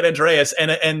in San Andreas,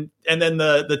 and then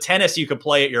the tennis you could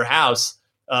play at your house.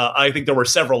 I think there were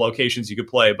several locations you could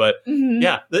play, but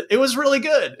yeah, it was really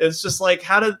good. It's just like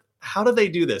how do they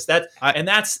do this?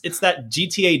 It's that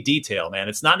GTA detail, man.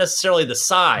 It's not necessarily the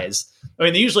size. I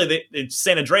mean, usually in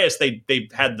San Andreas they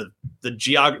had the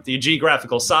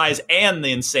geographical size and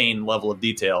the insane level of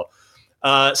detail.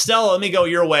 Stella, let me go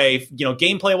your way. You know,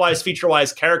 gameplay wise, feature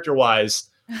wise, character wise,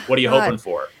 what are you hoping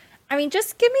for? I mean,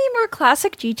 just give me more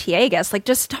classic GTA, I guess. Like,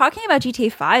 just talking about GTA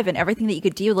 5 and everything that you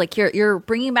could do, like, you're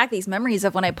bringing back these memories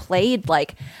of when I played,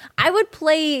 like, I would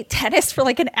play tennis for,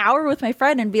 like, an hour with my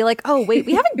friend and be like, oh, wait,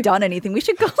 we haven't done anything. We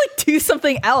should go, like, do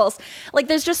something else. Like,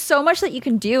 there's just so much that you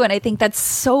can do, and I think that's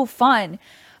so fun.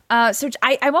 So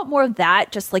I want more of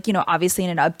that, just, like, you know, obviously in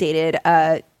an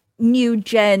updated new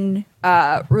gen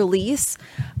release.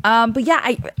 But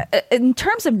yeah, in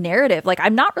terms of narrative, like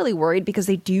I'm not really worried because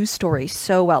they do story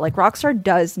so well. Like Rockstar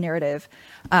does narrative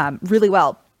really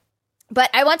well.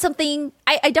 But I want something.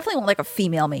 I definitely want like a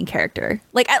female main character.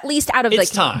 Like at least out of it's like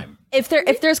time. If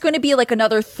there's going to be like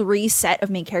another 3 set of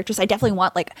main characters, I definitely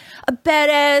want like a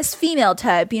badass female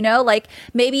type. You know, like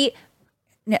maybe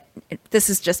this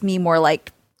is just me more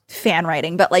like fan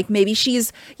writing, but like maybe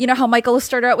she's, you know how Michael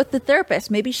started out with the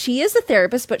therapist, maybe she is the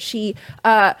therapist, but she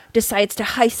decides to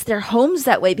heist their homes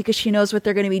that way because she knows what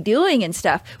they're going to be doing and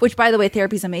stuff, which by the way,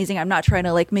 therapy's amazing. I'm not trying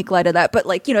to like make light of that, but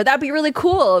like, you know, that'd be really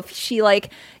cool if she like,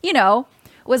 you know,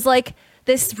 was like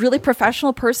this really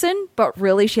professional person, but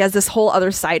really she has this whole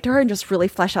other side to her and just really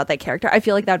flesh out that character. I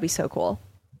feel like that'd be so cool.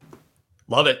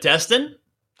 Love it. Destin?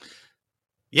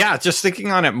 Yeah, just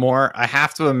thinking on it more, I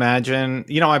have to imagine,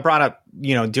 you know, I brought up,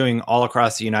 you know, doing all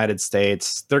across the United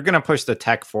States. They're going to push the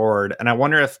tech forward. And I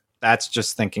wonder if that's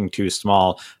just thinking too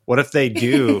small. What if they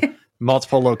do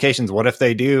multiple locations? What if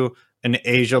they do an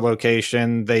Asia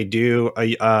location? They do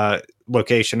a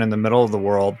location in the middle of the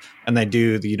world and they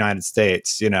do the United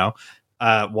States, you know?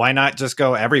 Why not just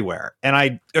go everywhere? And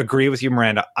I agree with you,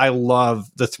 Miranda. I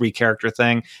love the 3-character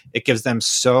thing. It gives them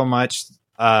so much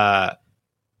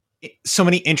so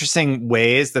many interesting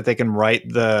ways that they can write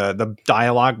the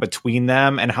dialogue between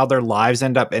them and how their lives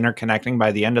end up interconnecting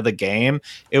by the end of the game.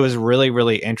 It was really,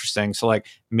 really interesting. So like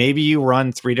maybe you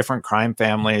run 3 different crime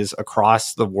families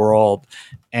across the world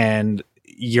and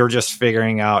you're just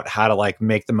figuring out how to like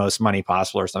make the most money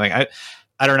possible or something.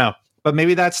 I don't know, but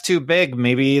maybe that's too big.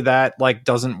 Maybe that like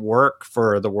doesn't work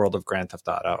for the world of Grand Theft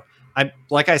Auto.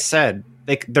 Like I said,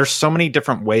 there's so many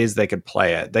different ways they could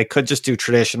play it. They could just do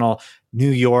traditional New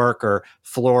York or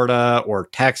Florida or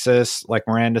Texas, like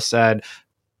Miranda said.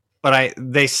 But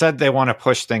they said they want to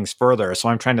push things further. So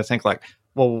I'm trying to think like,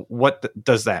 well, what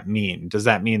does that mean? Does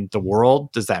that mean the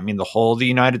world? Does that mean the whole of the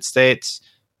United States?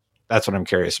 That's what I'm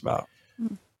curious about.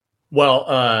 Well,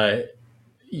 I'm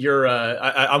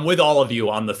with all of you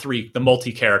on the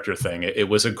multi-character thing. It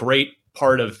was a great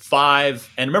part of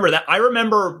 5. And remember that I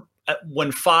remember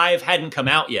when 5 hadn't come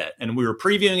out yet and we were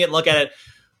previewing it, look at it.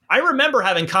 I remember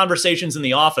having conversations in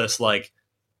the office like,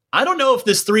 I don't know if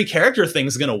this 3-character thing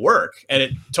is going to work. And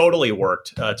it totally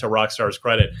worked, to Rockstar's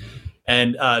credit.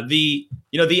 And the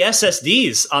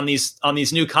SSDs on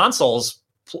these new consoles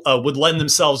would lend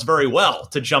themselves very well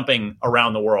to jumping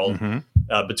around the world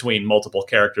between multiple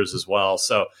characters as well.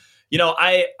 So,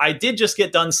 I did just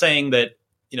get done saying that,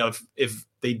 if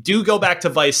they do go back to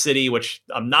Vice City, which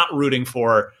I'm not rooting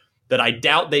for, that I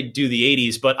doubt they'd do the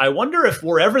 80s, but I wonder if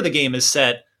wherever the game is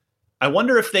set, I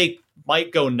wonder if they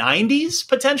might go 90s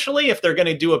potentially, if they're going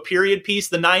to do a period piece.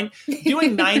 Doing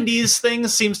 90s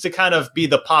things seems to kind of be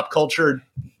the pop culture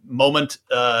moment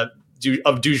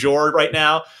du jour right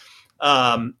now.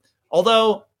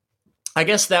 Although I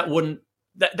guess that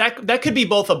could be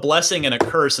both a blessing and a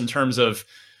curse in terms of,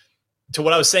 to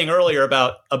what I was saying earlier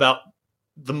about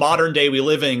the modern day we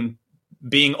live in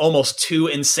being almost too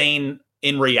insane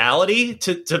in reality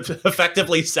to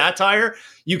effectively satire.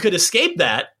 You could escape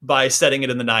that by setting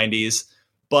it in the 90s,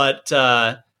 but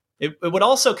it would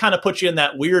also kind of put you in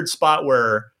that weird spot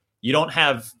where you don't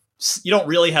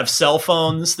really have cell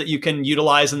phones that you can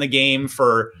utilize in the game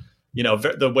for,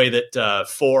 the way that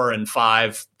 4 and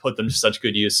 5 put them to such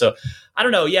good use. So I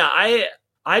don't know. Yeah,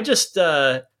 I just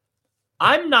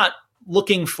I'm not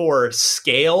looking for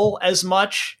scale as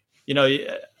much.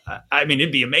 I mean,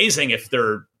 it'd be amazing if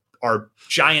there are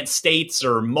giant states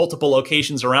or multiple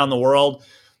locations around the world.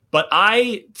 But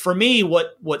for me,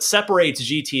 what separates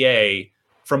GTA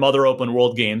from other open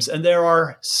world games, and there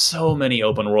are so many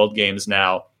open world games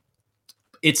now,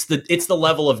 it's the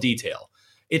level of detail.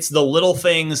 It's the little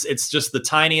things. It's just the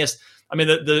tiniest. I mean,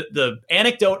 the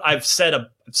anecdote I've said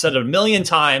a million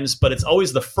times, but it's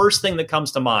always the first thing that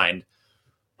comes to mind,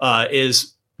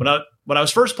 is when I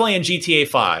was first playing GTA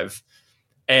 5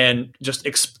 and just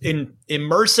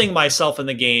immersing myself in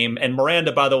the game. And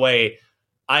Miranda, by the way,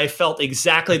 I felt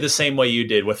exactly the same way you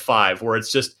did with 5, where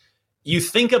it's just, you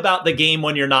think about the game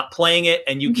when you're not playing it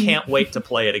and you can't wait to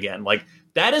play it again. Like,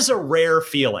 that is a rare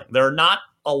feeling. There are not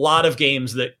a lot of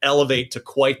games that elevate to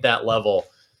quite that level.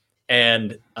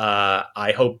 And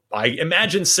I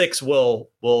imagine 6 will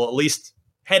at least,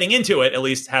 heading into it, at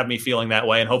least have me feeling that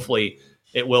way. And hopefully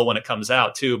it will when it comes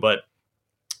out too. But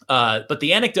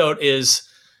the anecdote is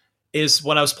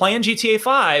when I was playing GTA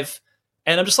 5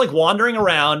 and I'm just like wandering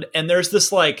around and there's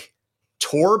this like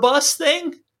tour bus thing.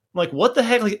 I'm like, what the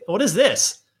heck? Like, what is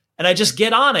this? And I just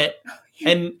get on it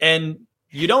and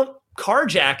you don't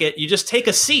carjack it. You just take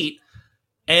a seat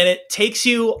and it takes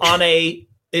you on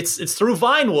it's through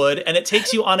Vinewood and it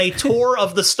takes you on a tour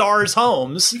of the stars'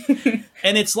 homes.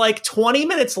 And it's like 20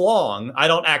 minutes long.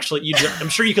 I'm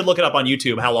sure you could look it up on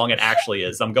YouTube how long it actually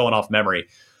is. I'm going off memory.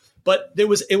 But it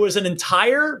was an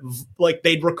entire, like,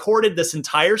 they'd recorded this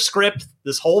entire script,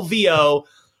 this whole VO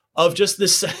of just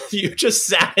this. You just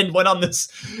sat and went on this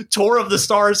tour of the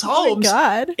stars' homes. Oh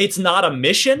my God. It's not a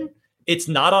mission. It's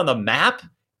not on the map.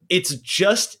 It's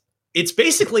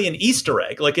basically an Easter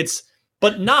egg.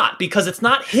 But not, because it's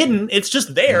not hidden. It's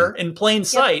just there in plain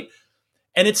sight. Yep.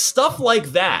 And it's stuff like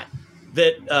that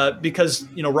because,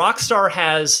 Rockstar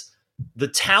has the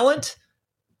talent,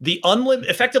 the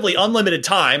effectively unlimited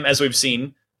time, as we've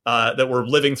seen, that we're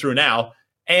living through now,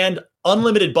 and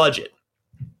unlimited budget.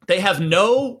 They have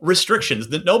no restrictions.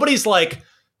 Nobody's like,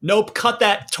 nope, cut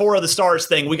that tour of the stars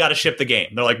thing. We got to ship the game.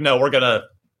 They're like, no, we're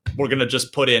gonna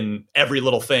just put in every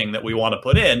little thing that we want to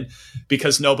put in,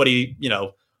 because nobody,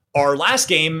 our last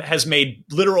game has made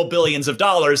literal billions of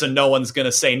dollars, and no one's going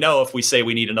to say no if we say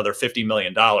we need another $50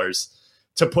 million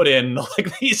to put in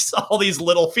like all these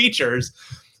little features.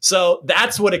 So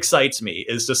that's what excites me,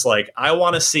 is just like, I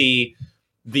want to see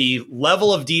the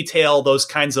level of detail, those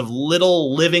kinds of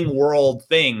little living world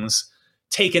things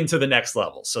taken to the next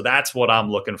level. So that's what I'm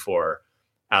looking for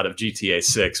out of GTA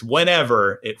 6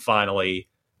 whenever it finally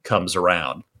comes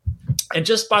around. And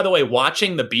just by the way,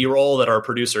 watching the B-roll that our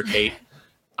producer Kate,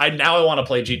 I want to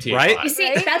play GTA 5. You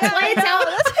see, that's why it's out.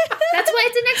 That's why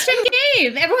it's a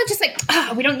next-gen game. Everyone's just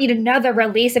like, we don't need another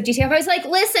release of GTA 5. I was like,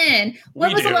 listen,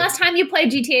 when was the last time you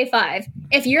played GTA 5?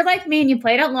 If you're like me and you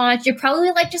played at launch, you're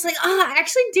probably like, I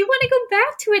actually do want to go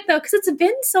back to it, though, because it's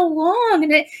been so long.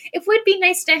 And it would be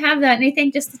nice to have that. And I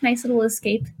think just a nice little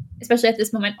escape, especially at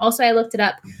this moment. Also, I looked it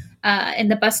up. In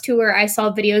the bus tour, I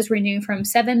saw videos renewing from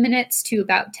 7 minutes to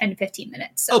about 10 to 15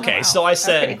 minutes. So, so I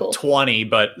said cool. 20,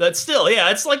 but that's still,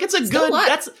 it's a good,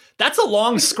 that's a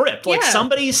long script. Like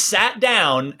somebody sat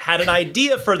down, had an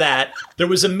idea for that. There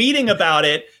was a meeting about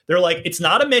it. They're like, it's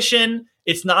not a mission.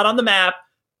 It's not on the map.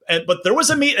 But there was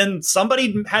a meet and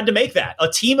somebody had to make that. A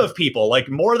team of people, like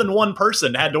more than one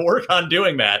person had to work on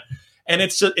doing that. And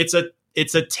it's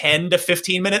a 10 to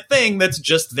 15 minute thing that's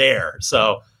just there.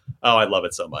 So, I love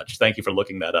it so much. Thank you for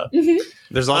looking that up. Mm-hmm.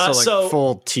 There's also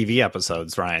full TV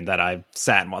episodes, Ryan, that I've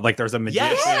sat and like there's a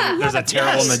magician, there's a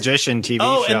terrible magician TV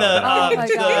show.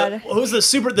 And who's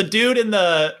the dude in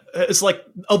the it's like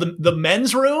the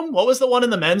men's room? What was the one in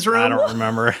the men's room? I don't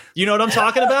remember. You know what I'm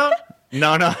talking about?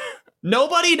 No.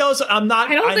 Nobody knows. I'm not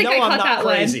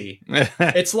crazy.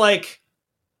 It's like,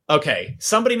 okay,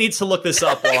 somebody needs to look this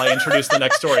up while I introduce the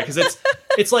next story, because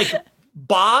it's like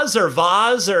Boz or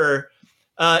Vaz or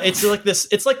it's like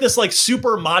this like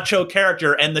super macho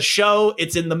character, and the show,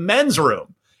 it's in the men's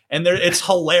room, and it's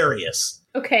hilarious.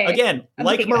 Okay. Again,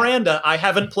 like Miranda, I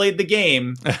haven't played the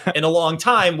game in a long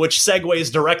time, which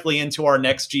segues directly into our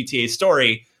next GTA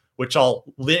story, which I'll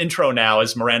intro now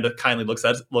as Miranda kindly looks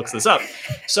this up.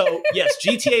 So yes,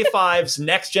 GTA 5's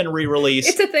next gen re-release.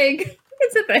 It's a thing.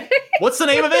 What's the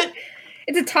name of it?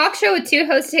 It's a talk show with two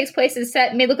hosts. It takes place in a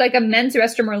set made look like a men's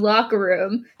restroom or locker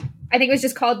room. I think it was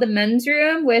just called The Men's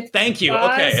Room with Thank you.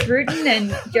 Boz Okay. Rutten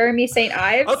and Jeremy St.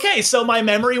 Ives. Okay, so my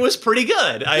memory was pretty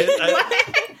good.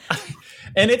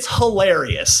 And it's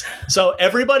hilarious. So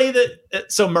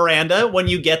so Miranda, when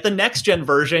you get the next gen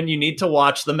version, you need to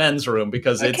watch The Men's Room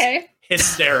because it's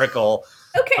hysterical.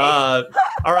 Okay. All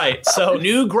right. So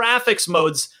new graphics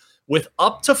modes with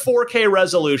up to 4K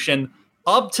resolution,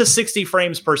 up to 60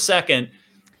 frames per second,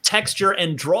 texture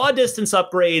and draw distance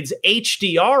upgrades,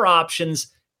 HDR options,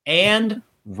 and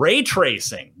ray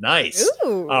tracing. Nice.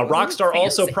 Ooh, Rockstar fancy.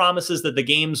 also promises that the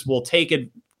games will take it.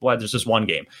 Well, there's just one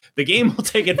game. The game will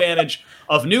take advantage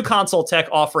of new console tech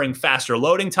offering faster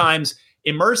loading times,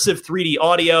 immersive 3D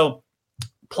audio,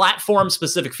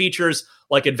 platform-specific features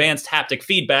like advanced haptic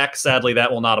feedback. Sadly,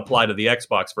 that will not apply to the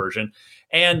Xbox version,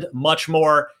 and much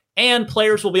more. And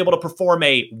players will be able to perform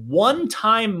a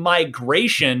one-time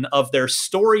migration of their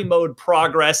story mode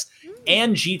progress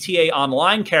and GTA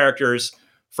Online characters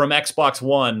from Xbox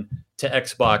One to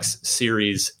Xbox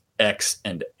Series X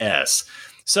and S.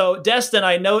 So, Destin,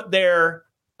 I note there,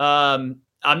 I'm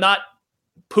not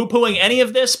poo-pooing any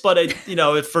of this, but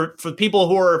for people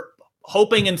who are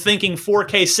hoping and thinking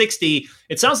 4K 60,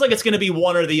 it sounds like it's going to be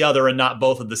one or the other and not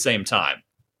both at the same time.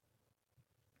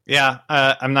 Yeah,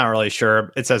 I'm not really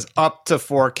sure. It says up to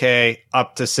 4K,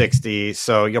 up to 60,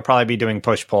 so you'll probably be doing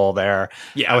push-pull there.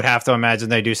 Yeah. I would have to imagine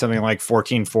they do something like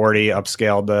 1440,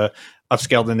 upscale to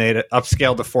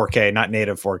 4K, not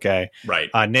native 4K. Right.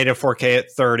 Native 4K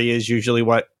at 30 is usually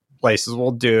what places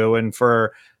will do, and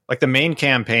for like the main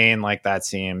campaign, like that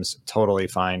seems totally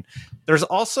fine. There's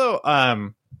also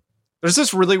there's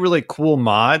this really, really cool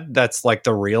mod that's like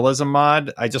the realism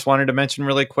mod. I just wanted to mention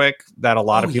really quick that a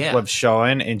lot of people have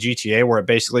shown in GTA, where it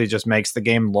basically just makes the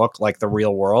game look like the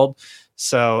real world.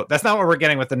 So that's not what we're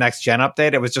getting with the next gen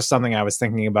update. It was just something I was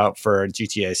thinking about for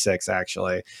GTA 6,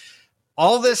 actually.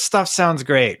 All this stuff sounds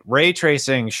great. Ray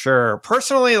tracing, sure.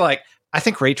 Personally, like, I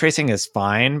think ray tracing is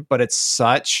fine, but it's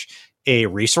such a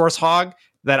resource hog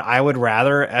that I would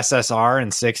rather SSR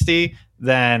in 60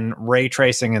 than ray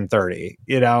tracing in 30.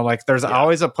 Like there's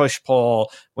always a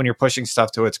push-pull when you're pushing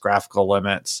stuff to its graphical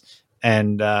limits.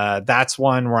 And that's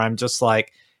one where I'm just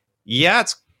like, yeah,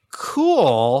 it's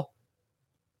cool,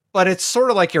 but it's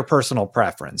sort of like your personal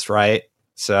preference, right?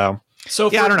 So for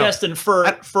Destin, for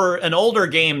an older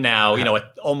game now,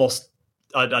 almost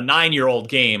a 9-year-old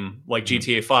game like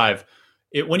GTA 5,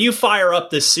 when you fire up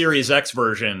this Series X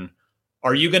version,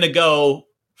 are you going to go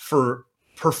for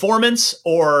performance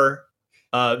or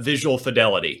visual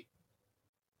fidelity?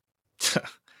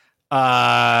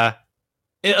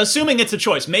 Assuming it's a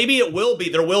choice. Maybe there will be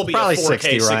a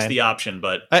 4K 60 option,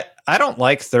 but I don't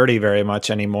like 30 very much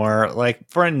anymore. Like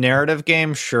for a narrative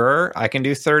game, sure, I can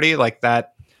do 30 like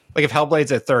that. Like if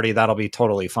Hellblade's at 30, that'll be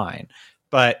totally fine.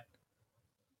 But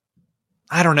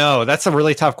I don't know. That's a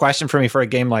really tough question for me for a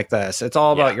game like this. It's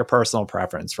all about Yeah. your personal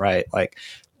preference, right? Like,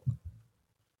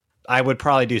 I would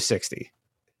probably do 60.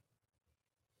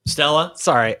 Stella,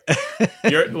 Sorry.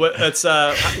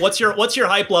 what's your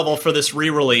hype level for this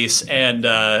re-release, and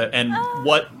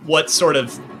what sort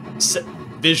of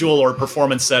visual or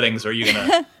performance settings are you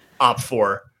gonna opt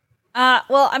for?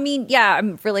 Well, I mean, yeah,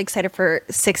 I'm really excited for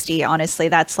 60. Honestly,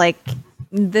 that's like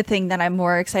the thing that I'm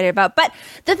more excited about. But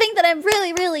the thing that I'm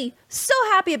really, really so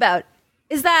happy about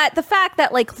is that the fact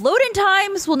that like loading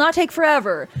times will not take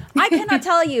forever. I cannot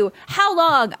tell you how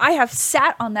long I have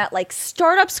sat on that like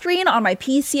startup screen on my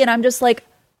PC, and I'm just like,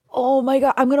 oh my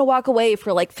God, I'm going to walk away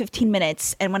for like 15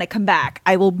 minutes. And when I come back,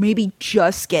 I will maybe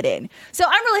just get in. So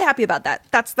I'm really happy about that.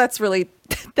 That's really,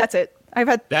 that's it. I've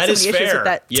had That so is many issues fair. with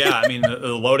that. Yeah, I mean, the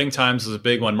loading times is a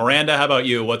big one. Miranda, how about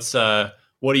you? What are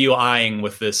you eyeing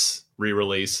with this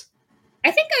re-release?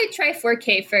 I think I would try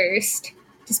 4K first,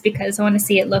 just because I want to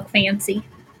see it look fancy.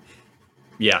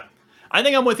 Yeah, I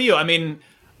think I'm with you. I mean,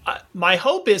 my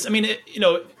hope is, I mean,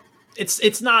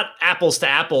 it's not apples to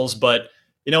apples, but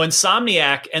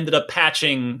Insomniac ended up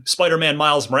patching Spider-Man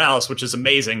Miles Morales, which is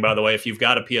amazing, by the way, if you've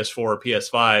got a PS4 or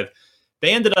PS5.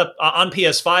 They ended up on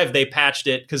PS5. They patched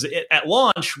it because at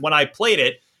launch, when I played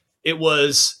it, it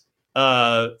was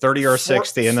 30 or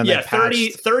 60, and then they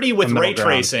patched 30 with the middle ray ground.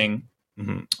 tracing,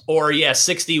 or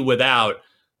 60 without.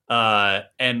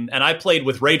 And I played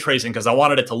with ray tracing because I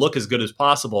wanted it to look as good as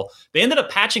possible. They ended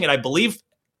up patching it, I believe,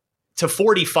 to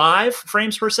 45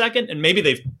 frames per second, and maybe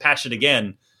they've patched it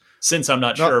again since. I'm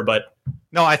not sure, but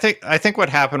no, I think what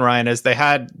happened, Ryan, is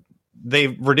they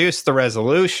reduced the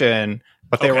resolution,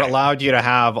 but they were allowed you to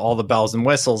have all the bells and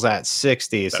whistles at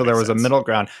 60. So there was a middle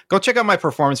ground. Go check out my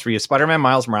performance review. Spider-Man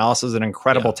Miles Morales is an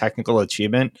incredible technical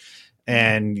achievement,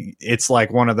 and it's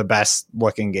like one of the best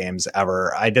looking games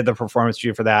ever. I did the performance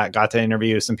review for that, got to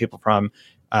interview some people from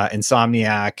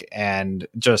Insomniac, and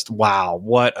just, wow,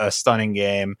 what a stunning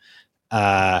game.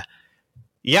 Yeah,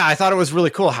 I thought it was really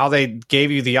cool how they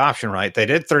gave you the option, right? They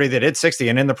did 30, they did 60.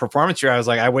 And in the performance review, I was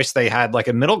like, I wish they had like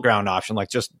a middle ground option, like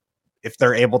just if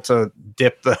they're able to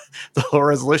dip the low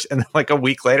resolution. And then like a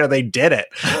week later, they did it.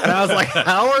 And I was like,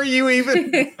 how are you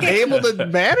even able to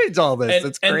manage all this?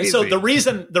 It's crazy. And so the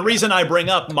reason I bring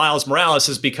up Miles Morales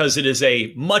is because it is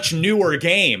a much newer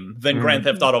game than Grand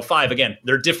Theft Auto 5. Again,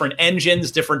 they're different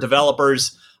engines, different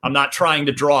developers. I'm not trying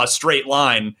to draw a straight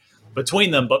line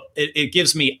between them, but it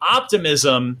gives me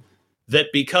optimism that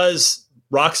because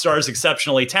Rockstar is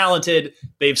exceptionally talented,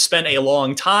 they've spent a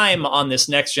long time on this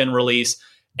next gen release,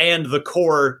 and the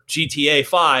core GTA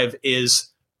 5 is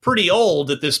pretty old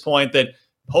at this point, that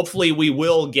hopefully we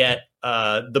will get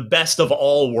the best of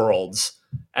all worlds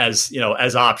as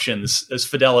options, as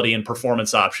fidelity and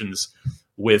performance options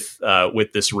with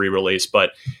this re-release.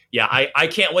 But yeah, I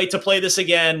can't wait to play this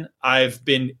again. I've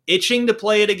been itching to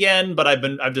play it again, but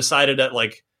I've decided that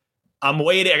like I'm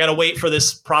waiting. I got to wait for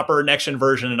this proper next gen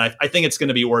version, and I think it's going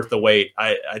to be worth the wait.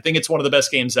 I think it's one of the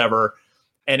best games ever.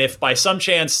 And if by some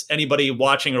chance anybody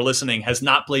watching or listening has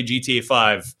not played GTA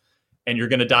 5 and you're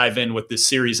going to dive in with this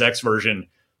Series X version,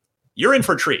 you're in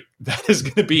for a treat. That is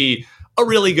going to be a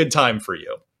really good time for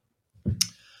you.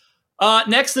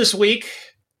 Next this week,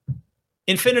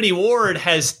 Infinity Ward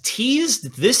has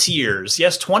teased this year's,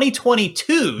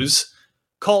 2022's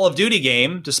Call of Duty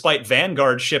game, despite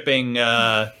Vanguard shipping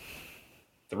less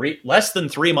than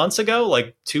 3 months ago,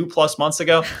 like 2+ months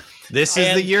ago. This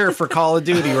is the year for Call of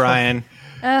Duty, Ryan.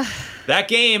 That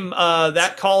game,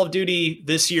 that Call of Duty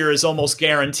this year is almost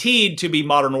guaranteed to be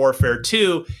Modern Warfare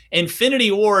 2. Infinity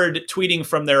Ward tweeting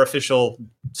from their official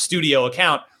studio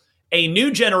account, a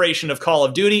new generation of Call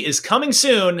of Duty is coming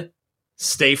soon.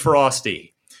 Stay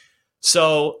frosty.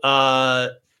 So,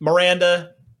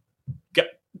 Miranda,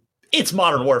 it's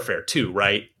Modern Warfare 2,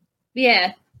 right?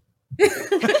 Yeah.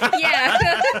 Yeah.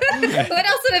 What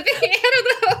else would it be? I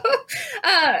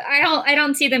don't know. I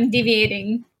don't see them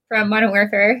deviating from Modern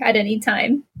Warfare at any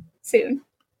time soon.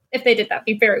 If they did, that'd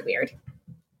be very weird.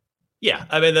 Yeah,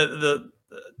 I mean the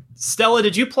Stella,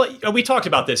 did you play? We talked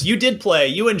about this. You did play.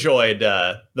 You enjoyed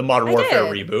the Modern Warfare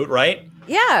reboot, right?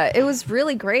 Yeah, it was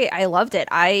really great. I loved it.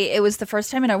 It was the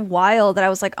first time in a while that I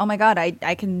was like, oh my God, I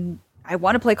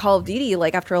want to play Call of Duty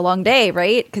like after a long day,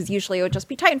 right? Because usually it would just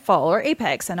be Titanfall or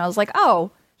Apex. And I was like,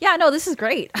 oh, yeah, no, this is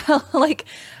great. Like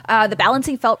the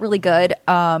balancing felt really good.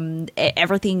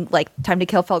 Everything, like Time to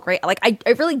Kill, felt great. Like I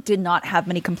really did not have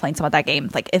many complaints about that game,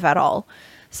 like if at all.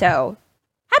 So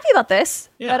happy about this.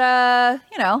 Yeah. But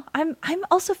I'm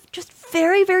also just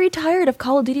very, very tired of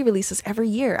Call of Duty releases every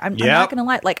year. I'm not gonna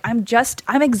lie. Like I'm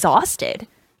exhausted.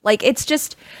 Like, it's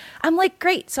just, I'm like,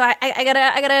 great. So I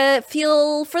gotta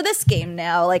feel for this game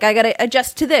now. Like, I gotta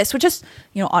adjust to this, which is,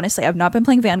 honestly, I've not been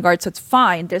playing Vanguard, so it's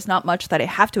fine. There's not much that I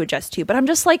have to adjust to, but I'm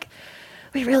just like,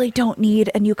 we really don't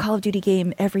need a new Call of Duty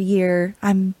game every year.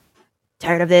 I'm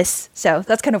tired of this. So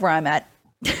that's kind of where I'm at.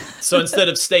 So instead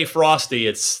of stay frosty,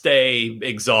 it's stay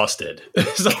exhausted.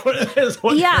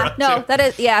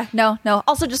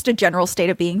 Also just a general state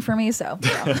of being for me. So,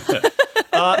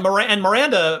 and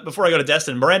Miranda, before I go to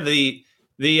Destin, Miranda,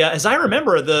 the as I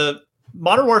remember, the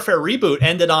Modern Warfare reboot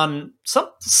ended on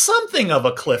something of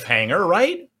a cliffhanger,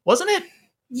 right? Wasn't it?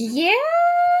 Yeah.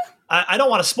 I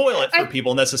don't want to spoil it for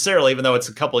people necessarily, even though it's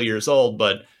a couple of years old,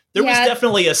 but there was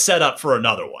definitely a setup for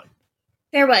another one.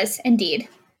 There was indeed.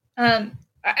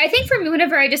 I think for me,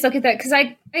 whenever I just look at that, because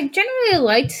I generally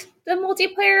liked the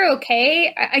multiplayer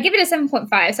okay. I give it a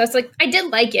 7.5. So it's like, I did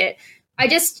like it. I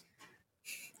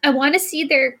want to see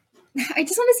the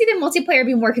multiplayer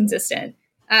be more consistent.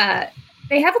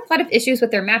 They have a lot of issues with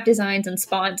their map designs and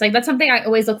spawns. Like, that's something I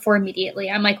always look for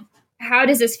immediately. I'm like, how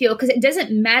does this feel? Because it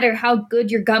doesn't matter how good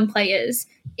your gunplay is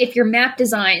if your map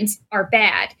designs are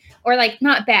bad, or like,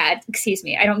 not bad, excuse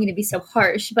me, I don't mean to be so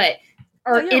harsh, but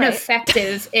are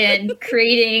ineffective in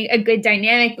creating a good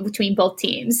dynamic between both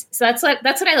teams. So that's what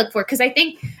I look for, because I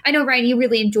know Ryan, you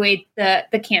really enjoyed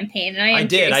the campaign, and I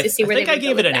did. I think I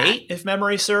gave it an 8 if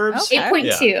memory serves. Okay.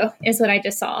 8.2 is what I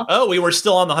just saw. Oh, we were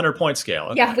still on the 100-point scale.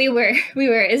 Okay. Yeah, we were.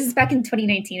 This is back in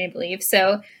 2019, I believe.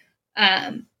 So,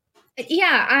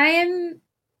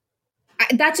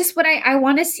 that's just what I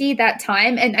want to see that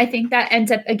time. And I think that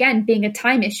ends up, again, being a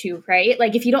time issue, right?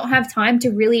 Like, if you don't have time to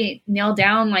really nail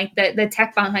down like the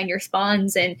tech behind your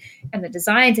spawns and the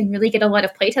designs and really get a lot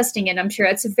of playtesting in, I'm sure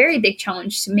it's a very big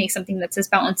challenge to make something that's as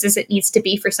balanced as it needs to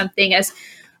be for something as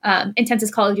intense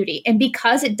as Call of Duty. And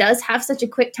because it does have such a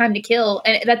quick time to kill,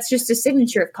 and that's just a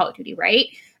signature of Call of Duty, right?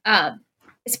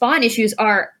 Spawn issues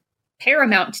are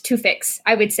paramount to fix,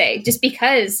 I would say, just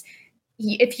because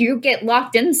if you get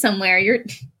locked in somewhere,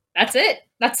 that's it.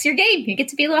 That's your game. You get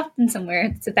to be locked in somewhere.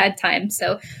 It's a bad time.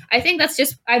 So I think that's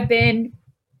just, I've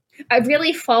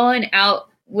really fallen out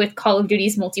with Call of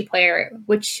Duty's multiplayer,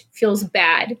 which feels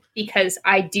bad because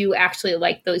I do actually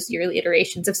like those yearly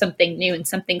iterations of something new and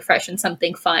something fresh and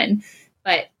something fun,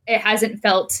 but it hasn't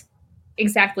felt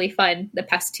exactly fun the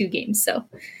past 2 games. So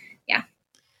yeah.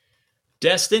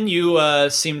 Destin, you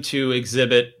seem to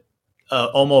exhibit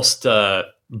almost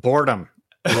boredom.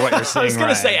 What you're saying, I was going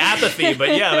to say apathy, but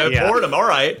boredom. All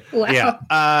right. Wow.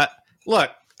 Yeah. Look,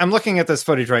 I'm looking at this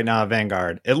footage right now of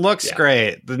Vanguard. It looks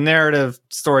great. The narrative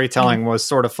storytelling was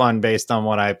sort of fun based on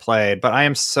what I played, but I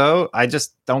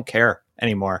just don't care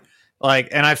anymore. Like,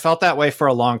 and I felt that way for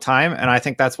a long time, and I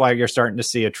think that's why you're starting to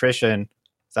see attrition.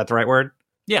 Is that the right word?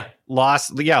 Yeah. Loss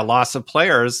of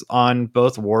players on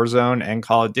both Warzone and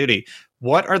Call of Duty.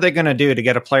 What are they going to do to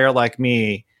get a player like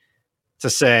me to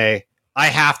say, I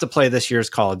have to play this year's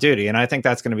Call of Duty? And I think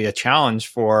that's going to be a challenge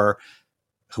for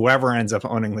whoever ends up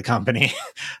owning the company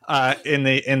in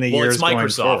the years it's going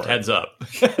Microsoft, forward. heads up.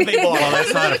 Well,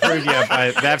 that's not approved yet,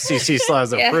 but the FCC still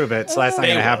has to approve it, so that's not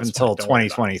going to happen until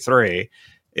 2023.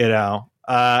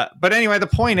 But anyway, the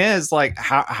point is, like,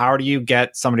 how do you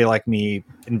get somebody like me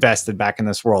invested back in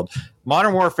this world?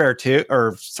 Modern Warfare 2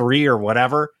 or 3 or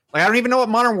whatever. Like, I don't even know what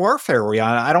Modern Warfare we're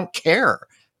on. I don't care.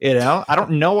 I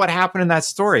don't know what happened in that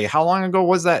story. How long ago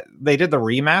was that? They did the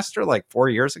remaster like 4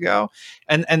 years ago.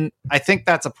 And I think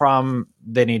that's a problem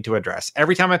they need to address.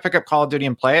 Every time I pick up Call of Duty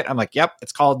and play it, I'm like, yep,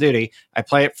 it's Call of Duty. I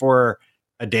play it for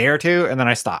a day or two and then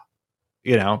I stop,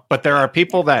 but there are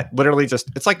people that literally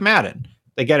it's like Madden.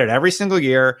 They get it every single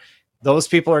year. Those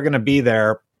people are going to be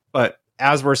there. But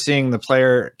as we're seeing the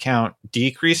player count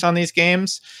decrease on these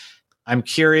games, I'm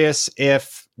curious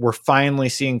if we're finally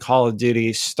seeing Call of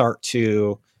Duty start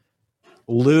to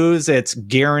lose its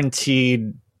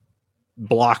guaranteed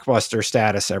blockbuster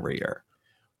status every year.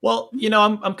 Well,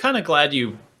 I'm kind of glad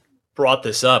you brought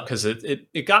this up because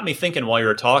it got me thinking while you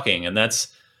were talking, and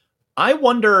I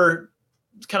wonder,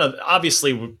 kind of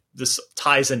obviously this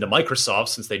ties into Microsoft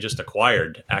since they just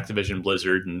acquired Activision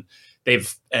Blizzard,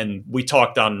 and we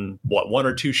talked on 1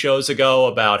 or 2 shows ago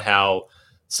about how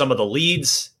some of the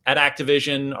leads at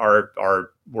Activision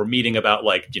we're meeting about,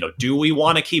 like, do we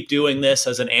want to keep doing this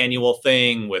as an annual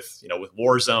thing with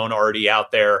Warzone already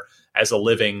out there as a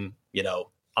living,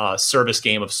 service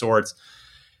game of sorts.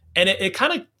 And it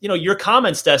kind of, your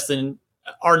comments, Destin,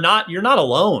 you're not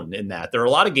alone in that. There are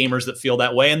a lot of gamers that feel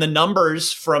that way. And the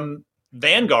numbers from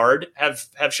Vanguard have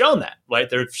shown that, right?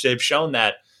 They've shown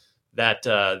that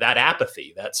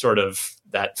apathy,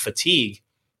 that fatigue.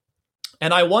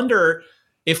 And I wonder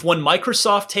if when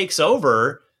Microsoft takes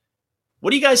over,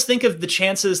 what do you guys think of the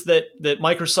chances that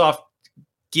Microsoft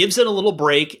gives it a little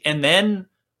break and then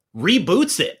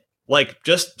reboots it? Like,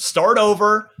 just start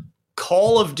over,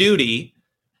 Call of Duty.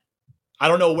 I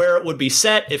don't know where it would be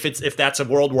set, if that's a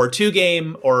World War II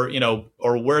game, or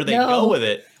where they go with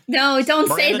it. No,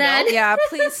 don't say that. No? Yeah,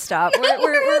 please stop.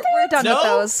 We're done with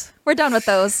those. We're done with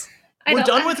those. We're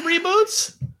done with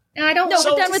reboots? I don't. No,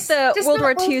 So, we're done with the World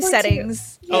War II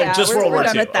settings. Oh, Yeah, just we're World War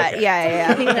done II. with that. Okay. Yeah.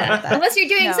 We're done with that. Unless you're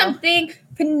doing something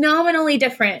phenomenally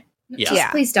different. Yeah.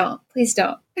 Yeah. Please don't. Please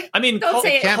don't. I mean, Don't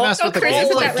say it. Can't mess with the Call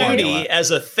Call of of Duty Duty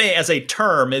as a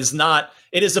term is not.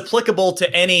 It is applicable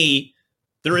to any.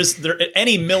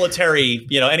 Any military,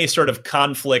 any sort of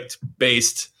conflict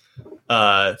based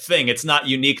thing. It's not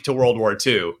unique to World War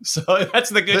II. So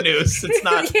that's the good news. It's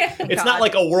not. Yeah. It's not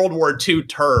like a World War II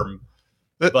term.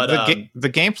 The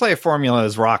gameplay formula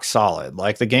is rock solid.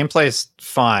 Like, the gameplay is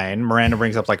fine. Miranda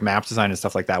brings up like map design and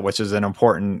stuff like that, which is an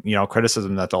important,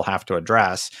 criticism that they'll have to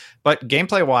address. But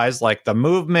gameplay wise, like the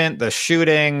movement, the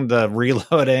shooting, the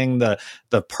reloading, the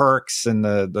perks and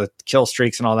the kill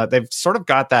streaks and all that, they've sort of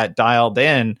got that dialed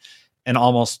in and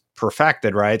almost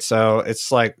perfected, right? So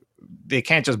it's like they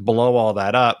can't just blow all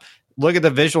that up. Look at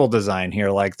the visual design here.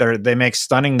 Like, they make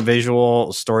stunning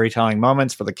visual storytelling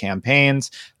moments for the campaigns.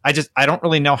 I don't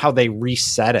really know how they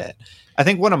reset it. I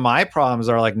think one of my problems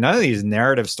are like none of these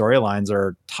narrative storylines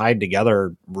are tied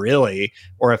together really,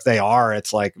 or if they are,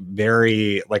 it's like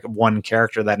very like one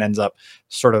character that ends up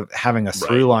sort of having a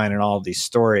through line in all of these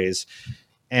stories.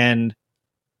 And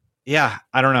yeah,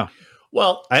 I don't know.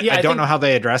 Well, I don't know how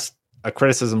they address a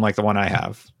criticism like the one I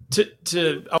have.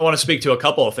 I want to speak to a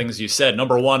couple of things you said.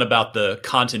 Number one, about the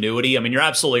continuity. I mean, you're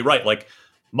absolutely right. Like,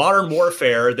 Modern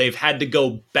Warfare, they've had to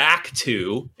go back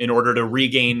to in order to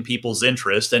regain people's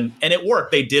interest, and it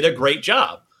worked. They did a great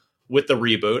job with the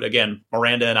reboot. Again,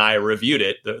 Miranda and I reviewed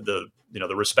it,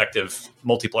 the respective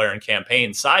multiplayer and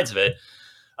campaign sides of it.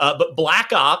 But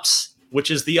Black Ops,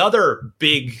 which is the other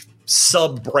big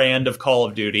sub brand of Call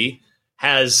of Duty,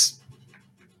 has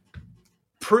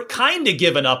kind of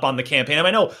given up on the campaign. I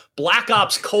mean, I know Black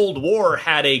Ops Cold War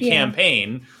had a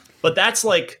campaign, but that's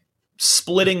like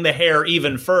splitting the hair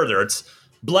even further. It's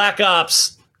Black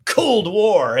Ops Cold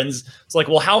War, and it's like,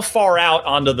 well, how far out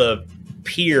onto the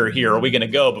pier here are we going to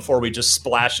go before we just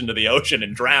splash into the ocean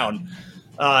and drown?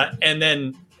 And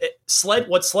then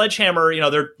Sledgehammer,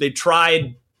 they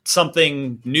tried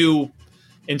something new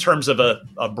in terms of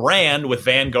a brand with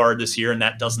Vanguard this year, and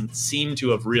that doesn't seem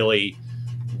to have really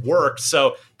worked.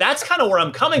 So that's kind of where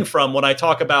I'm coming from when I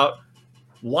talk about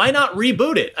why not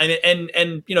reboot it.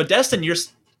 And Destin,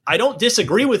 I don't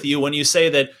disagree with you when you say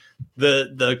that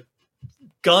the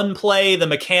gunplay, the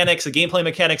mechanics, the gameplay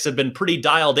mechanics have been pretty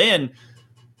dialed in.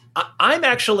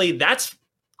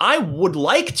 I would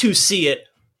like to see it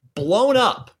blown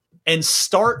up and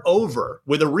start over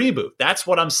with a reboot. That's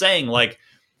what I'm saying. Like,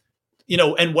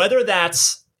 and whether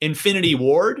that's Infinity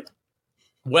Ward,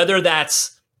 whether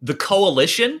that's the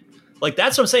Coalition, like,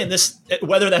 that's what I'm saying.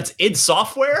 Whether that's id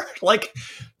Software, like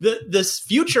this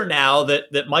future now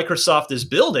that Microsoft is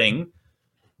building,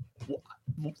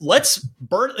 let's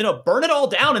burn it all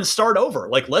down and start over.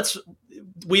 Like,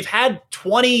 we've had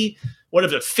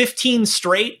 15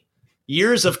 straight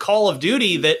years of Call of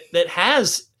Duty that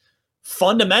has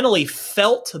fundamentally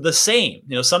felt the same.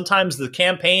 Sometimes the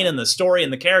campaign and the story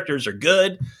and the characters are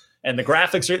good and the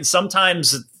graphics are,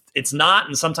 sometimes it's not,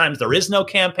 and sometimes there is no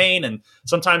campaign, and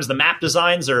sometimes the map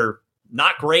designs are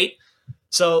not great.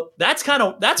 So that's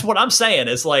what I'm saying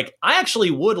is, like, I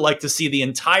actually would like to see the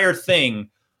entire thing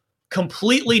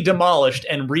completely demolished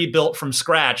and rebuilt from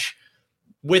scratch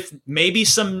with maybe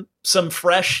some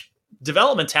fresh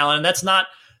development talent. And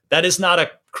that is not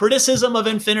a criticism of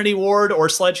Infinity Ward or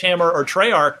Sledgehammer or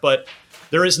Treyarch, but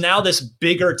there is now this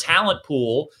bigger talent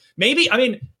pool. Maybe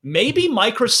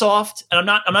Microsoft, and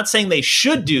I'm not saying they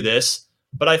should do this,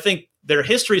 but I think their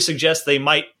history suggests they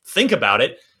might think about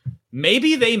it.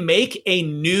 Maybe they make a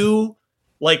new,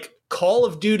 like, Call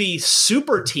of Duty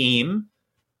super team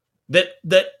that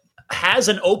has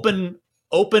an open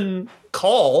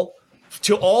call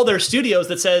to all their studios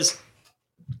that says,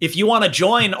 if you want to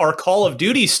join our Call of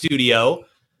Duty studio,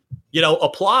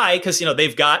 apply, because they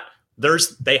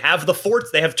have the Forza,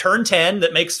 they have Turn 10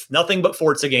 that makes nothing but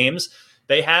Forza games.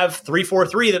 They have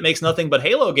 343 that makes nothing but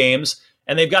Halo games,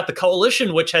 and they've got the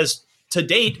Coalition, which has to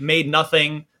date made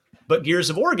nothing but Gears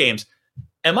of War games.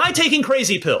 Am I taking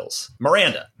crazy pills,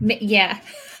 Miranda? Yeah.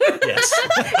 Yes.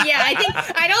 Yeah, I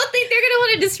don't think they're going to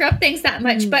want to disrupt things that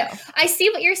much, but I see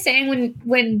what you're saying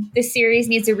when the series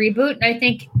needs a reboot. And I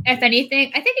think, if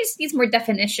anything, it just needs more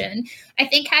definition. I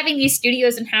think having these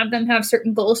studios and have them have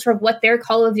certain goals for what their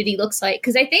Call of Duty looks like,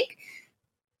 because I think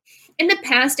in the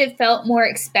past it felt more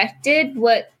expected.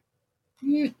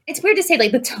 It's weird to say,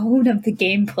 like, the tone of the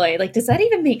gameplay. Like, does that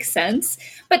even make sense?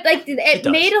 But like, it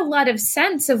made a lot of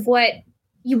sense of what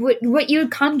you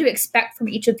would come to expect from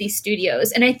each of these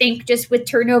studios. And I think just with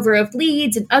turnover of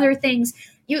leads and other things,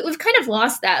 we've kind of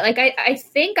lost that. Like, I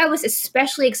think I was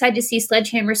especially excited to see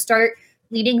Sledgehammer start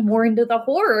leading more into the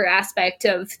horror aspect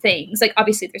of things. Like,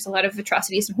 obviously there's a lot of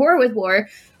atrocities and horror with war,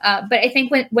 but I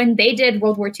think when they did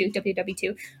World War II,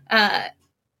 WW2,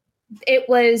 it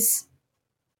was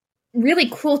really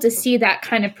cool to see that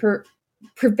kind of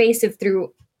pervasive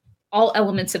through all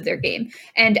elements of their game.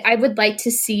 And I would like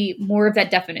to see more of that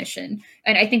definition.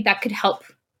 And I think that could help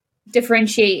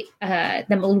differentiate them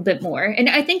a little bit more. And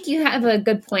I think you have a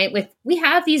good point with, we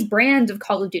have these brands of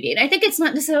Call of Duty. And I think it's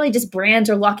not necessarily just brands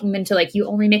or locking them into, like, you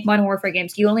only make Modern Warfare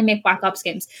games, you only make Black Ops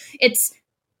games. It's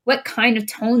what kind of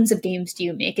tones of games do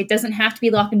you make? It doesn't have to be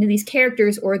locked into these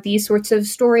characters or these sorts of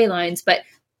storylines, but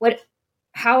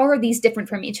how are these different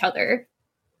from each other?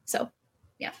 So,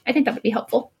 yeah, I think that would be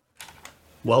helpful.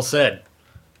 Well said.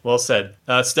 Well said.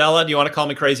 Stella, do you want to call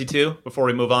me crazy too before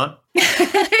we move on?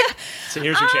 So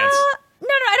here's your chance. No,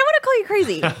 I don't want to call you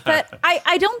crazy, but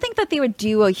I don't think that they would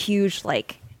do a huge,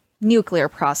 like, nuclear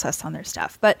process on their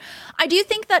stuff. But I do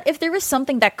think that if there was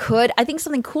something that could, I think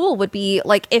something cool would be,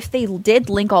 like, if they did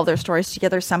link all their stories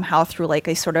together somehow through, like,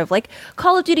 a sort of, like,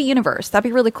 Call of Duty universe. That'd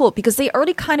be really cool, because they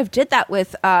already kind of did that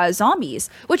with zombies,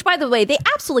 which, by the way, they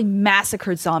absolutely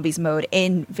massacred zombies mode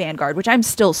in Vanguard, which I'm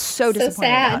still so disappointed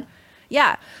about.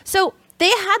 Yeah. So they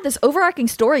had this overarching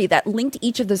story that linked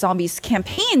each of the zombies'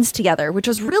 campaigns together, which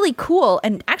was really cool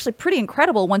and actually pretty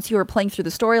incredible once you were playing through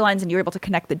the storylines and you were able to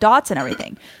connect the dots and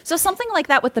everything. So something like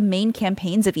that with the main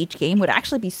campaigns of each game would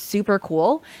actually be super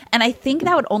cool. And I think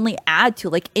that would only add to,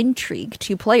 like, intrigue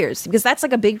to players, because that's,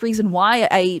 like, a big reason why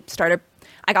I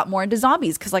got more into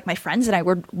zombies, because, like, my friends and I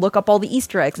would look up all the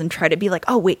Easter eggs and try to be like,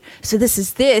 oh, wait, so this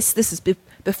is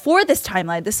before this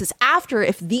timeline, this is after,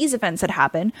 if these events had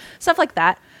happened, stuff like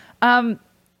that.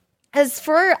 As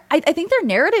for, I think their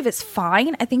narrative is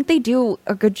fine. I think they do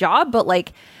a good job, but,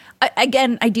 like,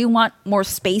 again, I do want more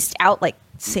spaced out, like,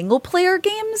 single player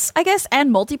games, I guess, and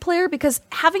multiplayer, because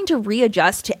having to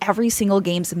readjust to every single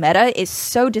game's meta is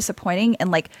so disappointing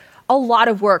and, like, a lot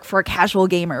of work for a casual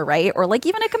gamer, right? Or, like,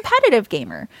 even a competitive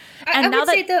gamer. And I would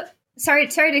say that, sorry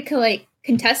to, like,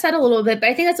 contest that a little bit, but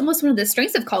I think that's almost one of the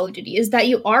strengths of Call of Duty, is that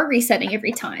you are resetting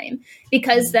every time,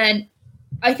 because then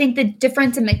I think the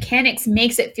difference in mechanics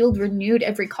makes it feel renewed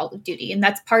every Call of Duty. And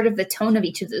that's part of the tone of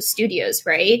each of those studios,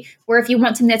 right? Where if you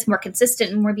want something that's more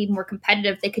consistent and more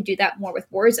competitive, they could do that more with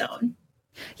Warzone.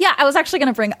 Yeah, I was actually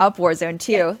going to bring up Warzone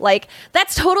too. Yeah. Like,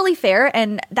 that's totally fair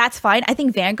and that's fine. I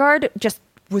think Vanguard just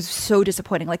was so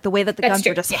disappointing. Like, the way that the guns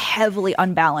were just heavily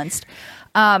unbalanced.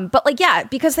 But, like, yeah,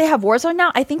 because they have Warzone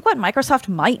now, I think what Microsoft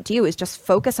might do is just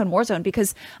focus on Warzone,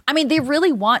 because, I mean, they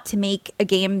really want to make a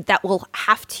game that will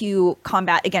have to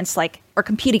combat against, like, or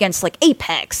compete against, like,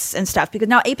 Apex and stuff, because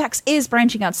now Apex is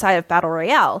branching outside of Battle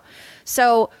Royale.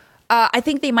 So I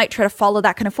think they might try to follow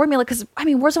that kind of formula, because, I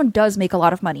mean, Warzone does make a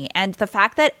lot of money. And the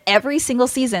fact that every single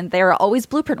season there are always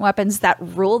blueprint weapons that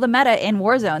rule the meta in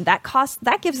Warzone,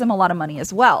 that gives them a lot of money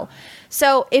as well.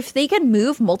 So if they can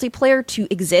move multiplayer to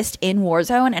exist in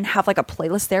Warzone and have, like, a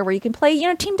playlist there where you can play, you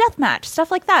know, team deathmatch, stuff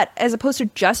like that, as opposed to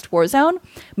just Warzone,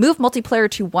 move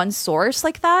multiplayer to one source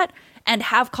like that, and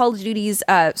have Call of Duty's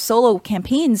solo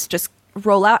campaigns just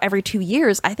roll out every 2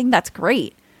 years, I think that's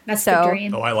great. That's the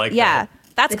dream. Oh, I like that. Yeah.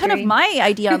 That's kind of my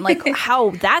idea on, like,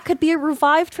 how that could be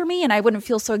revived for me, and I wouldn't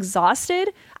feel so exhausted.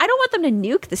 I don't want them to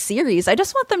nuke the series. I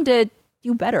just want them to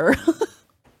do better.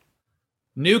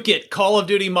 Nuke it, Call of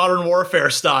Duty Modern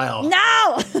Warfare style.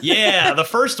 No! Yeah, the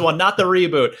first one, not the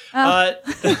reboot.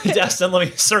 Destin, let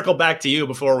me circle back to you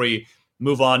before we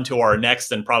move on to our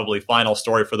next and probably final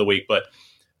story for the week. But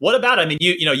what about, I mean,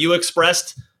 you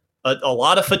expressed a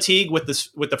lot of fatigue with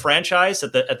the franchise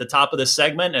at the top of this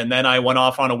segment, and then I went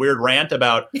off on a weird rant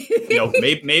about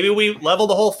maybe we level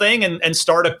the whole thing and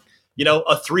start a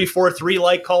 3-4-3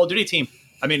 like Call of Duty team.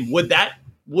 I mean, would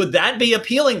that be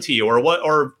appealing to you, or what?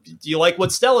 Or do you like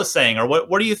what Stella's saying, or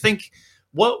what do you think?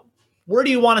 Where do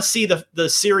you want to see the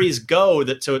series go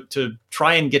to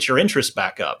try and get your interest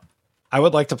back up? I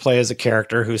would like to play as a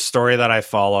character whose story that I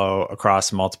follow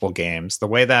across multiple games. The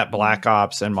way that Black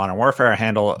Ops and Modern Warfare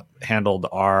handled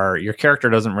are, your character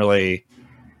doesn't really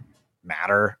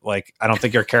matter. Like, I don't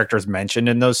think your character is mentioned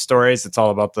in those stories. It's all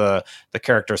about the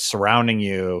characters surrounding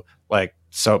you, like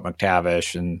Soap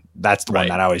McTavish, and that's the one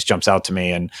that always jumps out to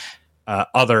me, and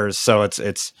others. So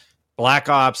it's Black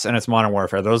Ops and it's Modern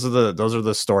Warfare. Those are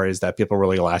the stories that people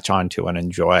really latch on to and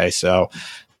enjoy. So,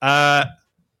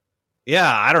 Yeah,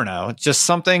 I don't know. Just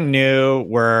something new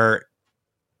where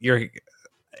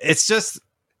it's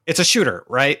a shooter,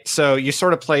 right? So you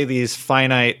sort of play these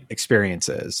finite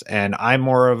experiences. And I'm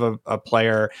more of a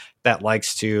player that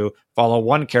likes to follow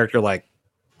one character. Like,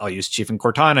 I'll use Chief and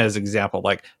Cortana as an example.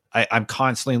 Like, I'm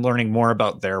constantly learning more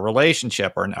about their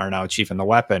relationship, or now Chief and the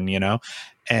weapon,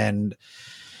 and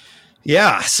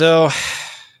yeah. So,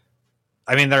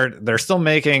 I mean, they're still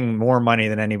making more money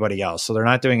than anybody else, so they're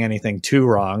not doing anything too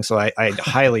wrong. So I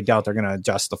highly doubt they're going to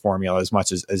adjust the formula as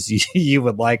much as you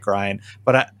would like, Ryan.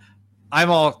 But I'm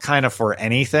all kind of for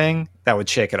anything that would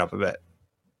shake it up a bit.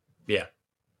 Yeah.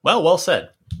 Well said.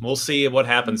 We'll see what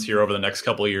happens here over the next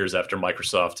couple of years after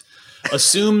Microsoft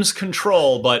assumes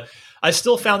control, but I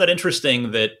still found it interesting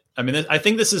that, I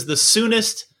think this is the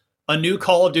soonest a new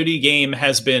Call of Duty game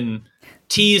has been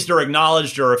teased or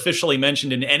acknowledged or officially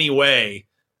mentioned in any way,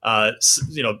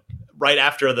 right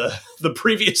after the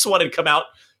previous one had come out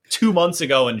 2 months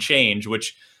ago and change,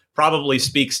 which probably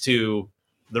speaks to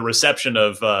the reception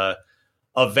of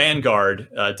Vanguard,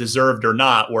 deserved or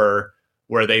not, where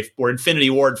Infinity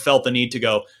Ward felt the need to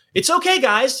go, it's okay,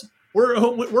 guys.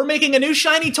 We're making a new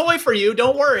shiny toy for you.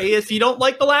 Don't worry. If you don't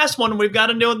like the last one, we've got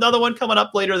another one coming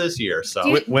up later this year.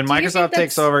 So when Microsoft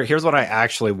takes over, here's what I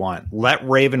actually want. Let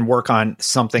Raven work on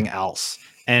something else.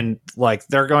 And like,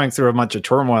 they're going through a bunch of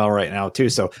turmoil right now too.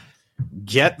 So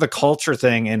get the culture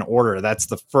thing in order. That's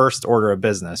the first order of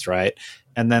business, right?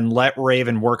 And then let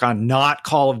Raven work on not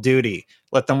Call of Duty.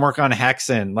 Let them work on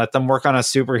Hexen. Let them work on a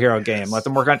superhero game. Let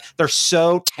them work on, they're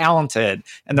so talented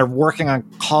and they're working on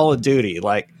Call of Duty.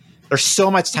 Like, there's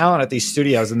so much talent at these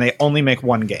studios and they only make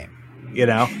one game,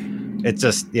 It's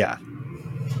just, yeah.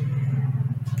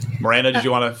 Miranda, did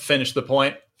you want to finish the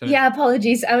point? Yeah,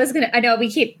 apologies. I know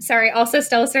sorry. Also,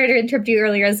 Stella, sorry to interrupt you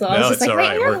earlier as well. No, I was just it's like, all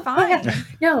right. We're fine.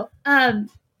 No,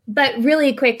 but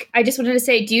really quick, I just wanted to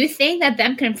say, do you think that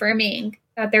them confirming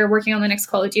that they're working on the next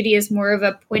Call of Duty is more of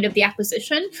a point of the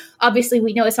acquisition? Obviously,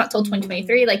 we know it's not till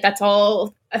 2023. Like, that's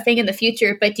all a thing in the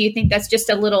future. But do you think that's just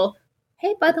a little,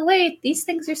 hey, by the way, these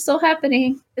things are still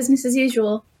happening, business as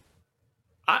usual?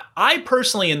 I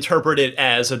personally interpret it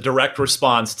as a direct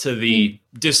response to the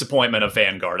disappointment of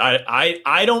Vanguard.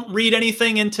 I don't read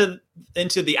anything into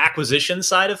the acquisition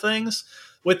side of things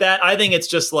with that. I think it's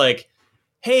just like,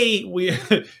 hey,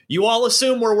 you all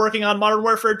assume we're working on Modern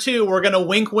Warfare 2. We're going to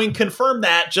wink, wink, confirm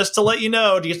that just to let you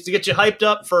know, to get you hyped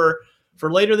up for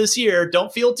later this year.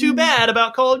 Don't feel too bad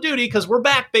about Call of Duty because we're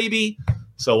back, baby.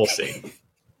 So we'll see.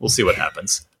 We'll see what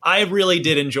happens. I really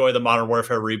did enjoy the Modern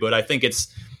Warfare reboot. I think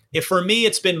for me,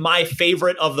 it's been my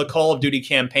favorite of the Call of Duty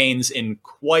campaigns in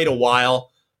quite a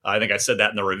while. I think I said that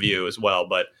in the review as well.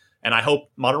 And I hope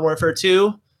Modern Warfare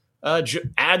 2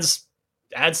 adds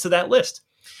to that list.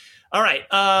 All right.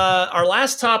 Our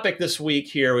last topic this week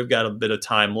here, we've got a bit of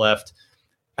time left.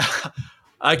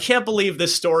 I can't believe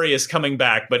this story is coming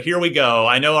back, but here we go.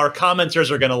 I know our commenters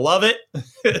are going to love it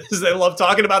because they love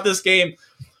talking about this game.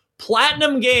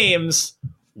 Platinum Games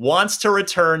wants to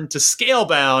return to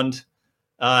Scalebound,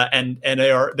 and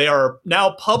they are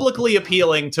now publicly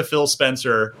appealing to Phil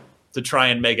Spencer to try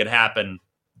and make it happen.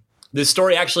 This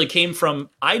story actually came from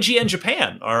IGN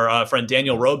Japan. Our friend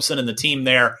Daniel Robeson and the team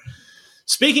there.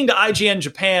 Speaking to IGN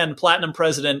Japan, Platinum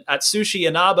president Atsushi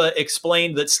Inaba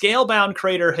explained that Scalebound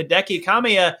creator Hideki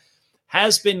Kamiya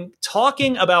has been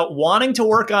talking about wanting to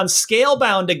work on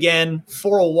Scalebound again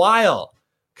for a while.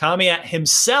 Kamiya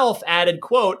himself added,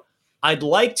 quote, "I'd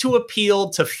like to appeal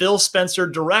to Phil Spencer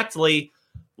directly.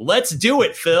 Let's do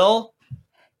it, Phil."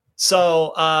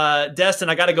 So, Destin,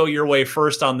 I got to go your way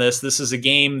first on this. This is a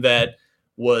game that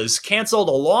was canceled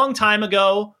a long time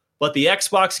ago, but the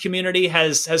Xbox community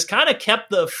has kind of kept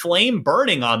the flame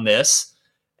burning on this.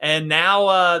 And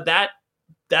now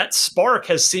that spark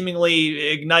has seemingly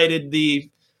ignited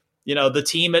the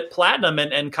team at Platinum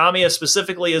and Kamiya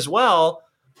specifically as well.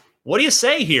 What do you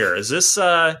say here? Is this,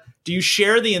 do you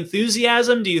share the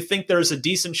enthusiasm? Do you think there's a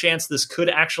decent chance this could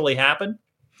actually happen?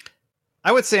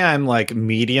 I would say I'm like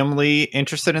mediumly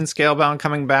interested in Scalebound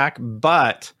coming back,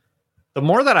 but the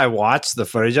more that I watch the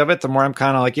footage of it, the more I'm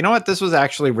kind of like, you know what, this was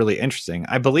actually really interesting.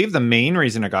 I believe the main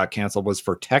reason it got canceled was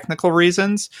for technical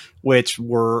reasons, which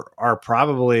are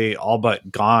probably all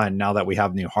but gone now that we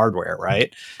have new hardware,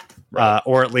 right?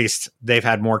 Or at least they've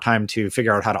had more time to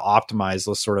figure out how to optimize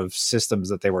those sort of systems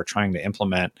that they were trying to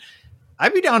implement.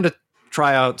 I'd be down to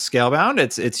try out Scalebound.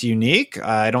 It's unique.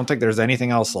 I don't think there's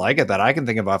anything else like it that I can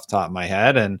think of off the top of my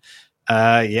head. And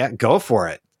yeah, go for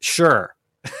it. Sure.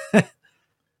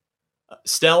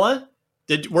 Stella,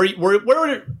 were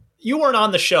you weren't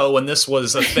on the show when this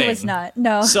was a thing? I was not.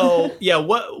 No. So yeah,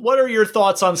 what are your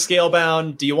thoughts on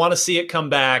Scalebound? Do you want to see it come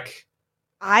back?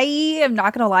 I am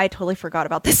not gonna lie, I totally forgot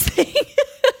about this thing.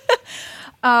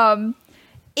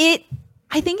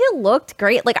 I think it looked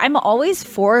great. Like, I'm always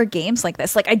for games like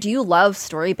this. Like, I do love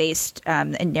story-based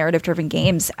and narrative-driven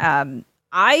games.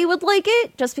 I would like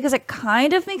it just because it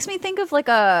kind of makes me think of like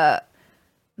a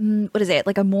what is it?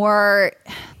 Like a more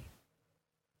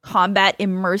combat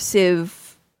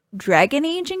immersive Dragon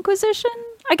Age Inquisition,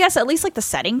 I guess, at least like the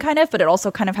setting kind of, but it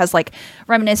also kind of has like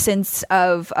reminiscence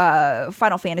of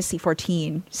Final Fantasy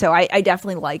 14. So I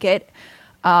definitely like it.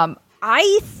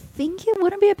 I think it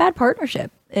wouldn't be a bad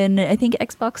partnership, and I think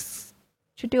Xbox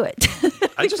should do it.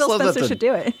 I just love Spencer should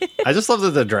do it. I just love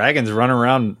that the dragons run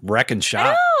around wrecking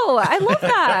shop. Oh, I love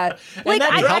that. Like,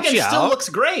 that dragon you still out. looks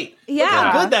great. Yeah. Look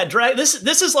how good that dragon.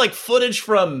 This is like footage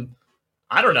from,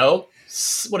 I don't know,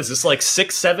 what is this, like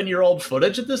 6-7 year old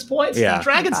footage at this point? Yeah. The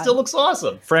dragon still looks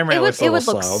awesome. Frame rate looks a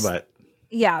little look slow, but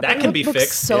Yeah, That but can it be looks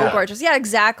fixed, so yeah. gorgeous. Yeah,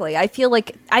 exactly. I feel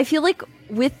like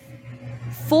with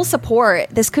full support,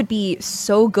 this could be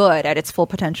so good at its full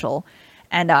potential.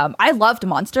 And I loved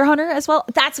Monster Hunter as well.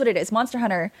 That's what it is, Monster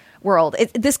Hunter World.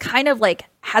 This kind of like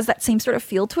has that same sort of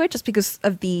feel to it, just because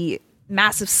of the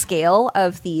massive scale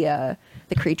of the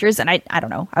creatures. And I don't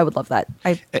know. I would love that.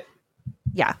 I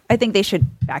think they should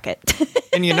back it.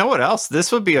 and you know what else?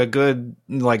 This would be a good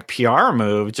like PR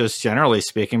move, just generally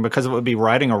speaking, because it would be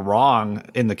righting a wrong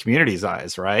in the community's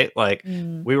eyes, right? Like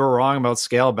we were wrong about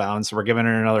Scalebound, so we're giving it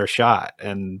another shot,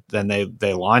 and then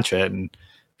they launch it, and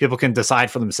people can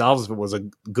decide for themselves if it was a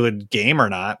good game or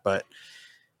not. But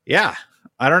yeah,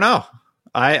 I don't know.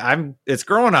 It's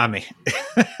growing on me.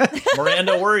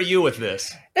 Miranda, where are you with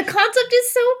this? The concept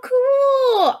is so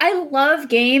cool. I love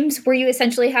games where you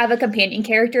essentially have a companion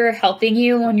character helping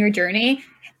you on your journey.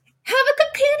 Have a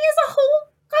companion as a whole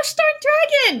gosh darn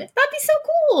dragon. That'd be so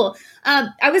cool.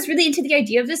 I was really into the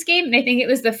idea of this game, and I think it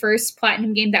was the first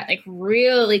Platinum game that like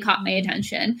really caught my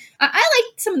attention. I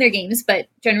like some of their games, but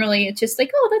generally it's just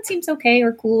like, oh, that seems okay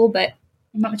or cool, but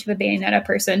I'm not much of a Bayonetta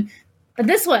person. But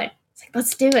this one, it's like,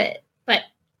 let's do it. But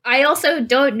I also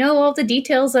don't know all the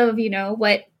details of,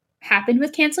 what happened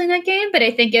with canceling that game. But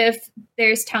I think if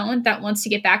there's talent that wants to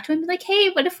get back to him, like, hey,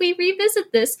 what if we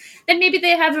revisit this? Then maybe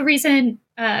they have a reason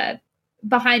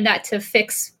behind that to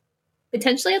fix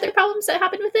potentially other problems that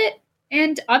happened with it.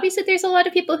 And obviously there's a lot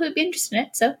of people who would be interested in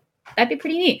it. So that'd be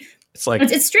pretty neat. It's like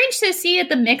It's strange to see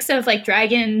the mix of like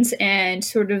dragons and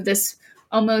sort of this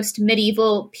almost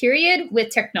medieval period with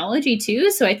technology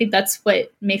too. So I think that's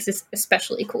what makes this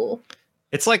especially cool.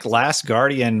 it's like Last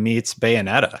Guardian meets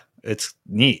Bayonetta. It's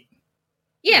neat.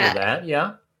 Yeah. That,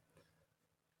 yeah.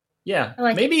 Yeah, I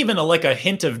like maybe even a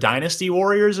hint of Dynasty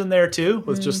Warriors in there too,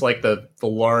 with just like the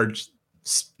large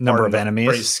Number pardon of the enemies.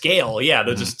 phrase, scale. Yeah,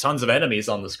 there's just tons of enemies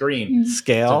on the screen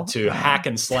Scale. to hack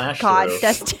and slash God, through.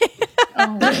 Destin.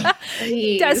 Oh,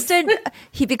 please. Destin,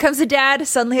 he becomes a dad,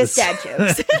 suddenly has dad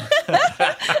jokes.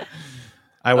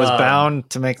 I was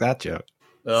bound to make that joke.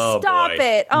 Oh, Stop boy.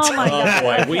 it. Oh my God.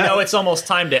 Oh boy, we know it's almost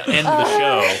time to end the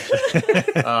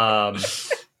show.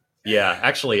 Yeah,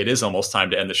 actually, it is almost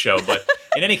time to end the show. But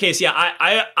in any case, yeah,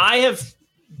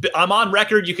 I'm on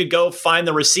record. You could go find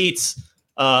the receipts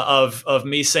of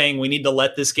me saying we need to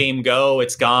let this game go.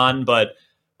 It's gone. But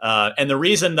and the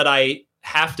reason that I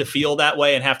have to feel that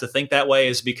way and have to think that way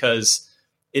is because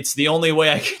it's the only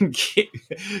way I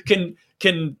can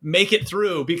make it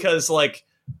through. Because like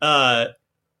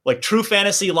True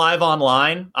Fantasy Live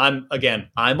Online, I'm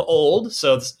old,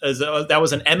 so that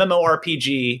was an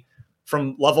MMORPG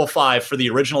from level 5 for the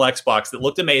original Xbox that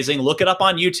looked amazing. Look it up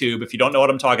on YouTube if you don't know what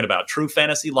I'm talking about. True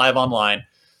Fantasy Live Online.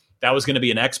 That was going to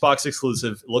be an Xbox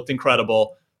exclusive. It looked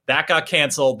incredible. That got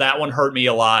canceled. That one hurt me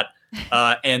a lot.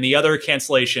 And the other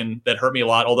cancellation that hurt me a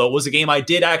lot, although it was a game I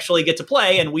did actually get to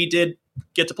play, and we did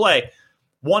get to play,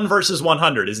 1 versus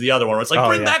 100 is the other one. Where it's like,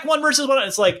 bring back 1 versus 100.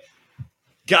 It's like,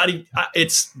 God,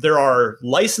 there are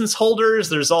license holders.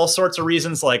 There's all sorts of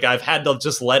reasons. Like I've had to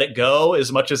just let it go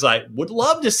as much as I would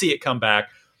love to see it come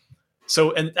back.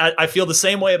 So, and I feel the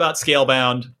same way about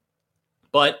Scalebound.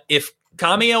 But if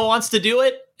Kamiya wants to do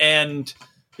it, and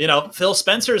Phil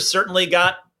Spencer's certainly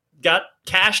got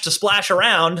cash to splash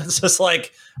around, it's just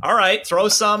like, all right, throw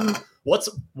some.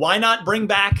 Why not bring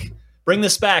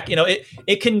this back?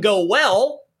 It can go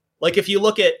well. Like if you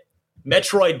look at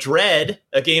Metroid Dread,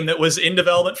 a game that was in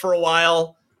development for a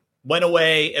while, went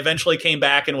away, eventually came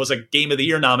back and was a Game of the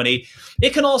Year nominee.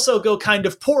 It can also go kind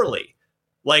of poorly,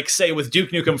 like say with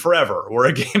Duke Nukem Forever, where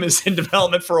a game is in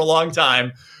development for a long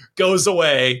time, goes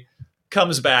away,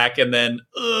 comes back, and then,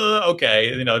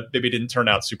 okay, maybe it didn't turn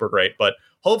out super great. But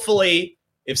hopefully,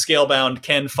 if Scalebound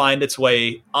can find its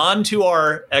way onto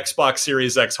our Xbox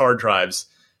Series X hard drives,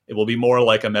 it will be more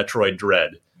like a Metroid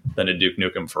Dread than a Duke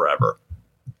Nukem Forever.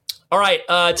 All right,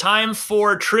 time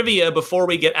for trivia before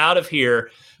we get out of here.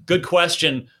 Good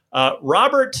question.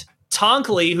 Robert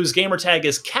Tonkley, whose gamer tag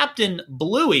is Captain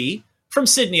Bluey from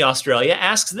Sydney, Australia,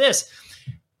 asks this.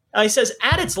 He says,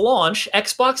 at its launch,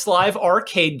 Xbox Live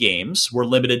arcade games were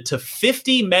limited to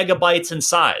 50 megabytes in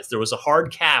size. There was a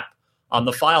hard cap on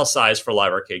the file size for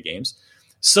live arcade games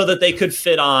so that they could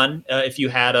fit on if you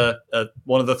had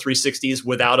one of the 360s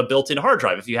without a built-in hard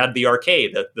drive, if you had the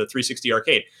arcade, the 360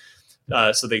 arcade.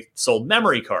 So they sold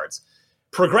memory cards.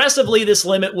 Progressively, this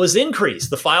limit was increased.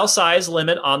 The file size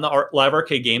limit on the live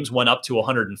arcade games went up to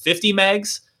 150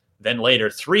 megs, then later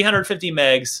 350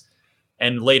 megs,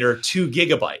 and later 2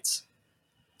 gigabytes.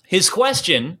 His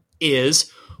question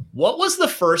is, what was the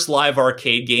first live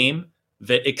arcade game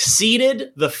that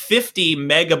exceeded the 50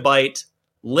 megabyte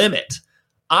limit?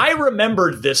 I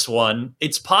remembered this one.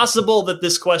 It's possible that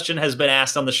this question has been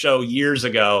asked on the show years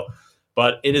ago,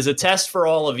 but it is a test for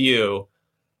all of you.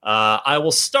 I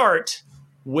will start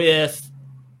with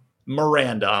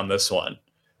Miranda on this one.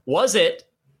 Was it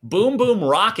Boom Boom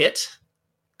Rocket?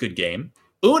 Good game.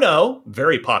 Uno,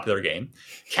 very popular game.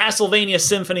 Castlevania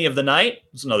Symphony of the Night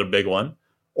was another big one.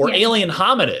 Or Alien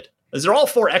Hominid. These are all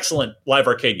 4 excellent live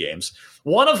arcade games.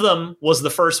 One of them was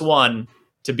the first one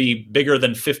to be bigger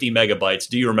than 50 megabytes.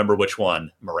 Do you remember which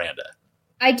one, Miranda?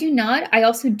 I do not. I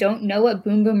also don't know what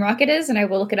Boom Boom Rocket is, and I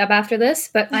will look it up after this,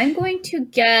 but I'm going to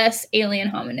guess Alien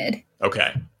Hominid.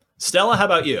 Okay. Stella, how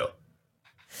about you?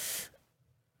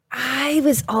 I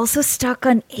was also stuck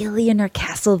on Alien or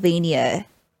Castlevania.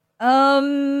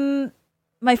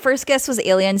 My first guess was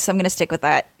Alien, so I'm going to stick with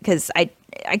that because I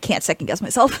can't second guess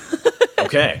myself.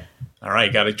 Okay. All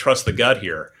right. Got to trust the gut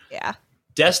here. Yeah.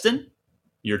 Destin,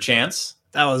 your chance.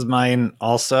 That was mine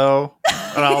also.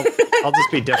 But I'll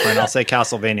just be different. I'll say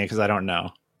Castlevania because I don't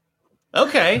know.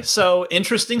 Okay. So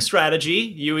interesting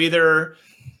strategy. You either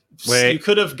you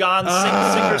could have gone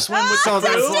sink or swim with So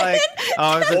that's like, is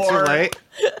it too late?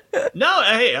 No,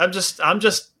 hey, I'm just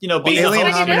being Alien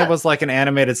the host. Hominid was like an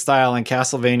animated style, and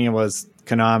Castlevania was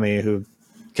Konami. Who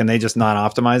can they just not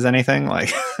optimize anything?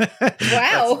 Like,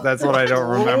 Wow. that's what I don't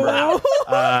remember.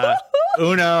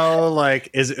 Uno, like,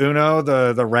 is Uno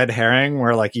the red herring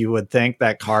where like you would think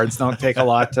that cards don't take a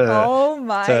lot to Oh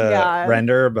my god.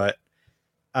 render, but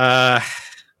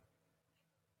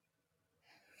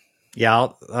yeah,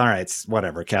 all right,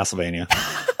 whatever. Castlevania.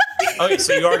 Okay,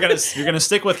 so you're gonna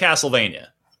stick with Castlevania.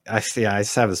 I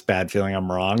just have this bad feeling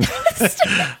I'm wrong.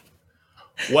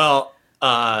 Well,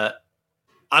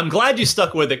 I'm glad you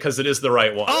stuck with it because it is the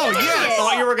right one. Oh, yes! I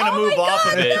thought you were gonna move off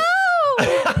of it.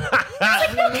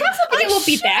 Castlevania won't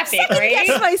be that big, right?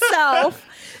 Guess myself.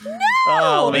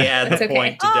 No. Let me add the It's okay.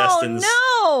 point to Destin's.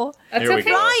 Oh no. That's Here we okay.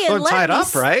 go. Ryan, So let tied me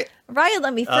up, right? Ryan,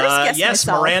 let me first guess Yes,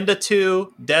 myself. Miranda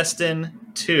 2, Destin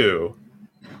 2.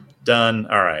 Done.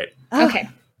 All right. Okay.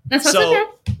 That's not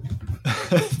so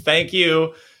bad. Thank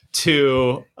you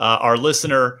to our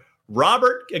listener,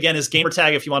 Robert. Again, his gamer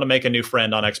tag, if you want to make a new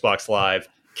friend on Xbox Live,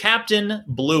 Captain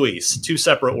Blueys, 2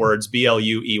 separate words,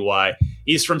 Bluey.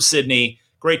 He's from Sydney.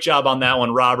 Great job on that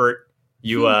one, Robert.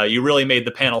 You really made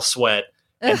the panel sweat.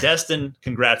 And Destin,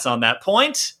 congrats on that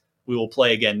point. We will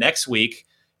play again next week.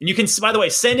 And you can, by the way,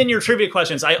 send in your trivia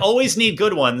questions. I always need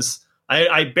good ones.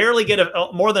 I barely get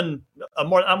more than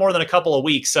a couple of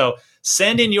weeks. So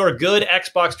send in your good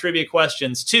Xbox trivia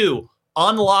questions to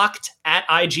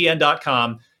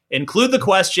unlocked@ign.com. Include the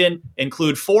question,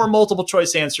 include 4 multiple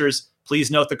choice answers.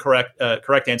 Please note the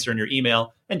correct answer in your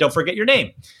email, and don't forget your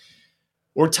name.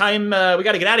 We got to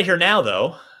get out of here now,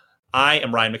 though. I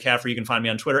am Ryan McCaffrey. You can find me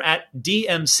on Twitter at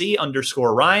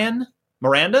DMC_Ryan.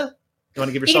 Miranda, you want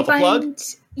to give yourself a plug?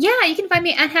 Yeah, you can find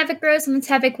me at Havoc Bros, and it's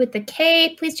Havoc with the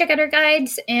K. Please check out our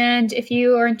guides. And if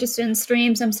you are interested in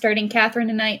streams, I'm starting Catherine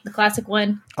tonight, the classic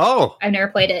one. Oh, I've never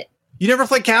played it. you never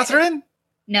played Catherine?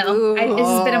 No, this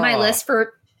has been on my list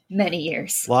for many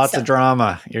years. Lots of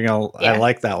drama. Yeah. I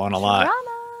like that one a lot.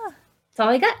 Drama. That's all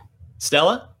I got.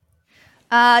 Stella?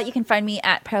 You can find me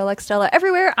at Parallax Stella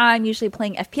everywhere. I'm usually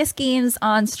playing FPS games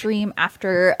on stream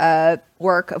after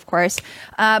work, of course.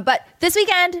 But this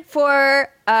weekend,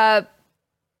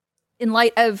 in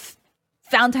light of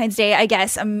Valentine's Day, I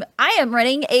guess, I am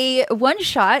running a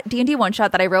one-shot, D&D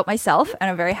one-shot that I wrote myself, and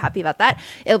I'm very happy about that.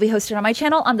 It'll be hosted on my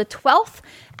channel on the 12th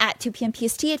at 2 p.m.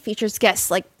 PST. It features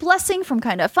guests like Blessing from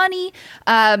Kinda Funny,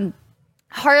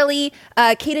 Harley,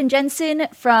 Kaden Jensen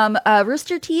from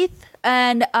Rooster Teeth,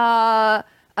 and Becca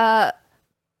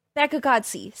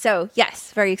Godsey. So,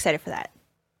 yes, very excited for that.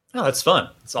 Oh, that's fun.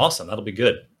 It's awesome. That'll be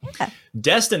good. Yeah.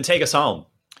 Destin, take us home.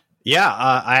 Yeah,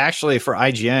 I actually, for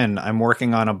IGN, I'm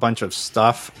working on a bunch of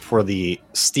stuff for the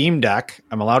Steam Deck.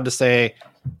 I'm allowed to say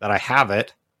that I have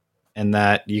it and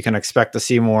that you can expect to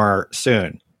see more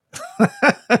soon.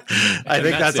 I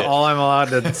think that's all I'm allowed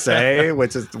to say,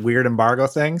 which is weird embargo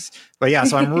things. But yeah,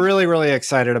 so I'm really, really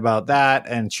excited about that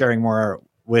and sharing more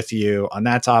with you on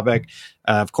that topic.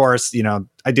 Of course, you know,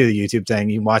 I do the YouTube thing.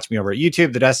 You can watch me over at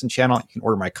YouTube, the Destin channel. You can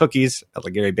order my cookies at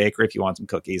the Gary Baker if you want some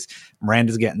cookies.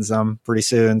 Miranda's getting some pretty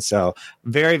soon. So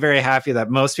very, very happy that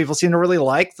most people seem to really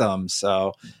like them.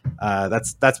 So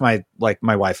that's my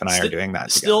wife and I are doing that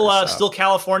together, Still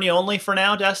California only for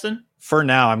now, Destin? For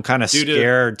now, I'm kind of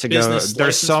scared to go.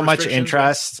 There's so much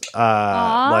interest,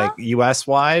 like US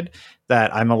wide,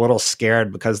 that I'm a little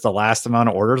scared because the last amount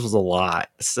of orders was a lot.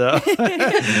 So,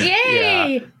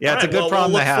 yay! Yeah, it's a good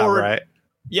problem to have, right?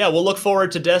 Yeah, we'll look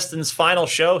forward to Destin's final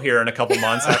show here in a couple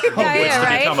months after he quits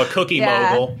to become a cookie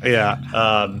mogul.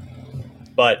 Yeah.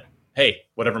 But hey,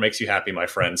 whatever makes you happy, my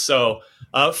friend. So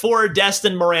for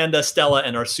Destin, Miranda, Stella,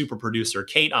 and our super producer,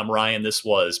 Kate, I'm Ryan. This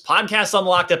was Podcast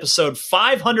Unlocked episode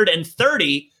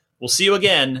 530. We'll see you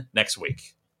again next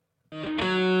week.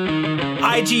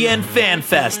 IGN Fan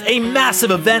Fest, a massive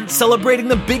event celebrating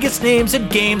the biggest names in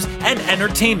games and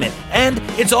entertainment. And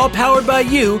it's all powered by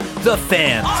you, the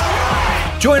fans.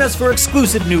 Join us for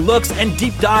exclusive new looks and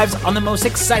deep dives on the most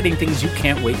exciting things you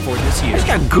can't wait for this year. I just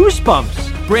got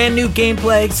goosebumps. Brand new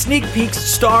gameplay, sneak peeks,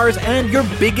 stars, and your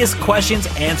biggest questions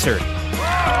answered.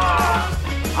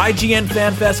 IGN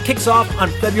Fan Fest kicks off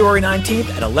on February 19th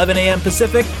at 11 a.m.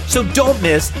 Pacific, so don't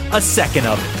miss a second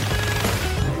of it.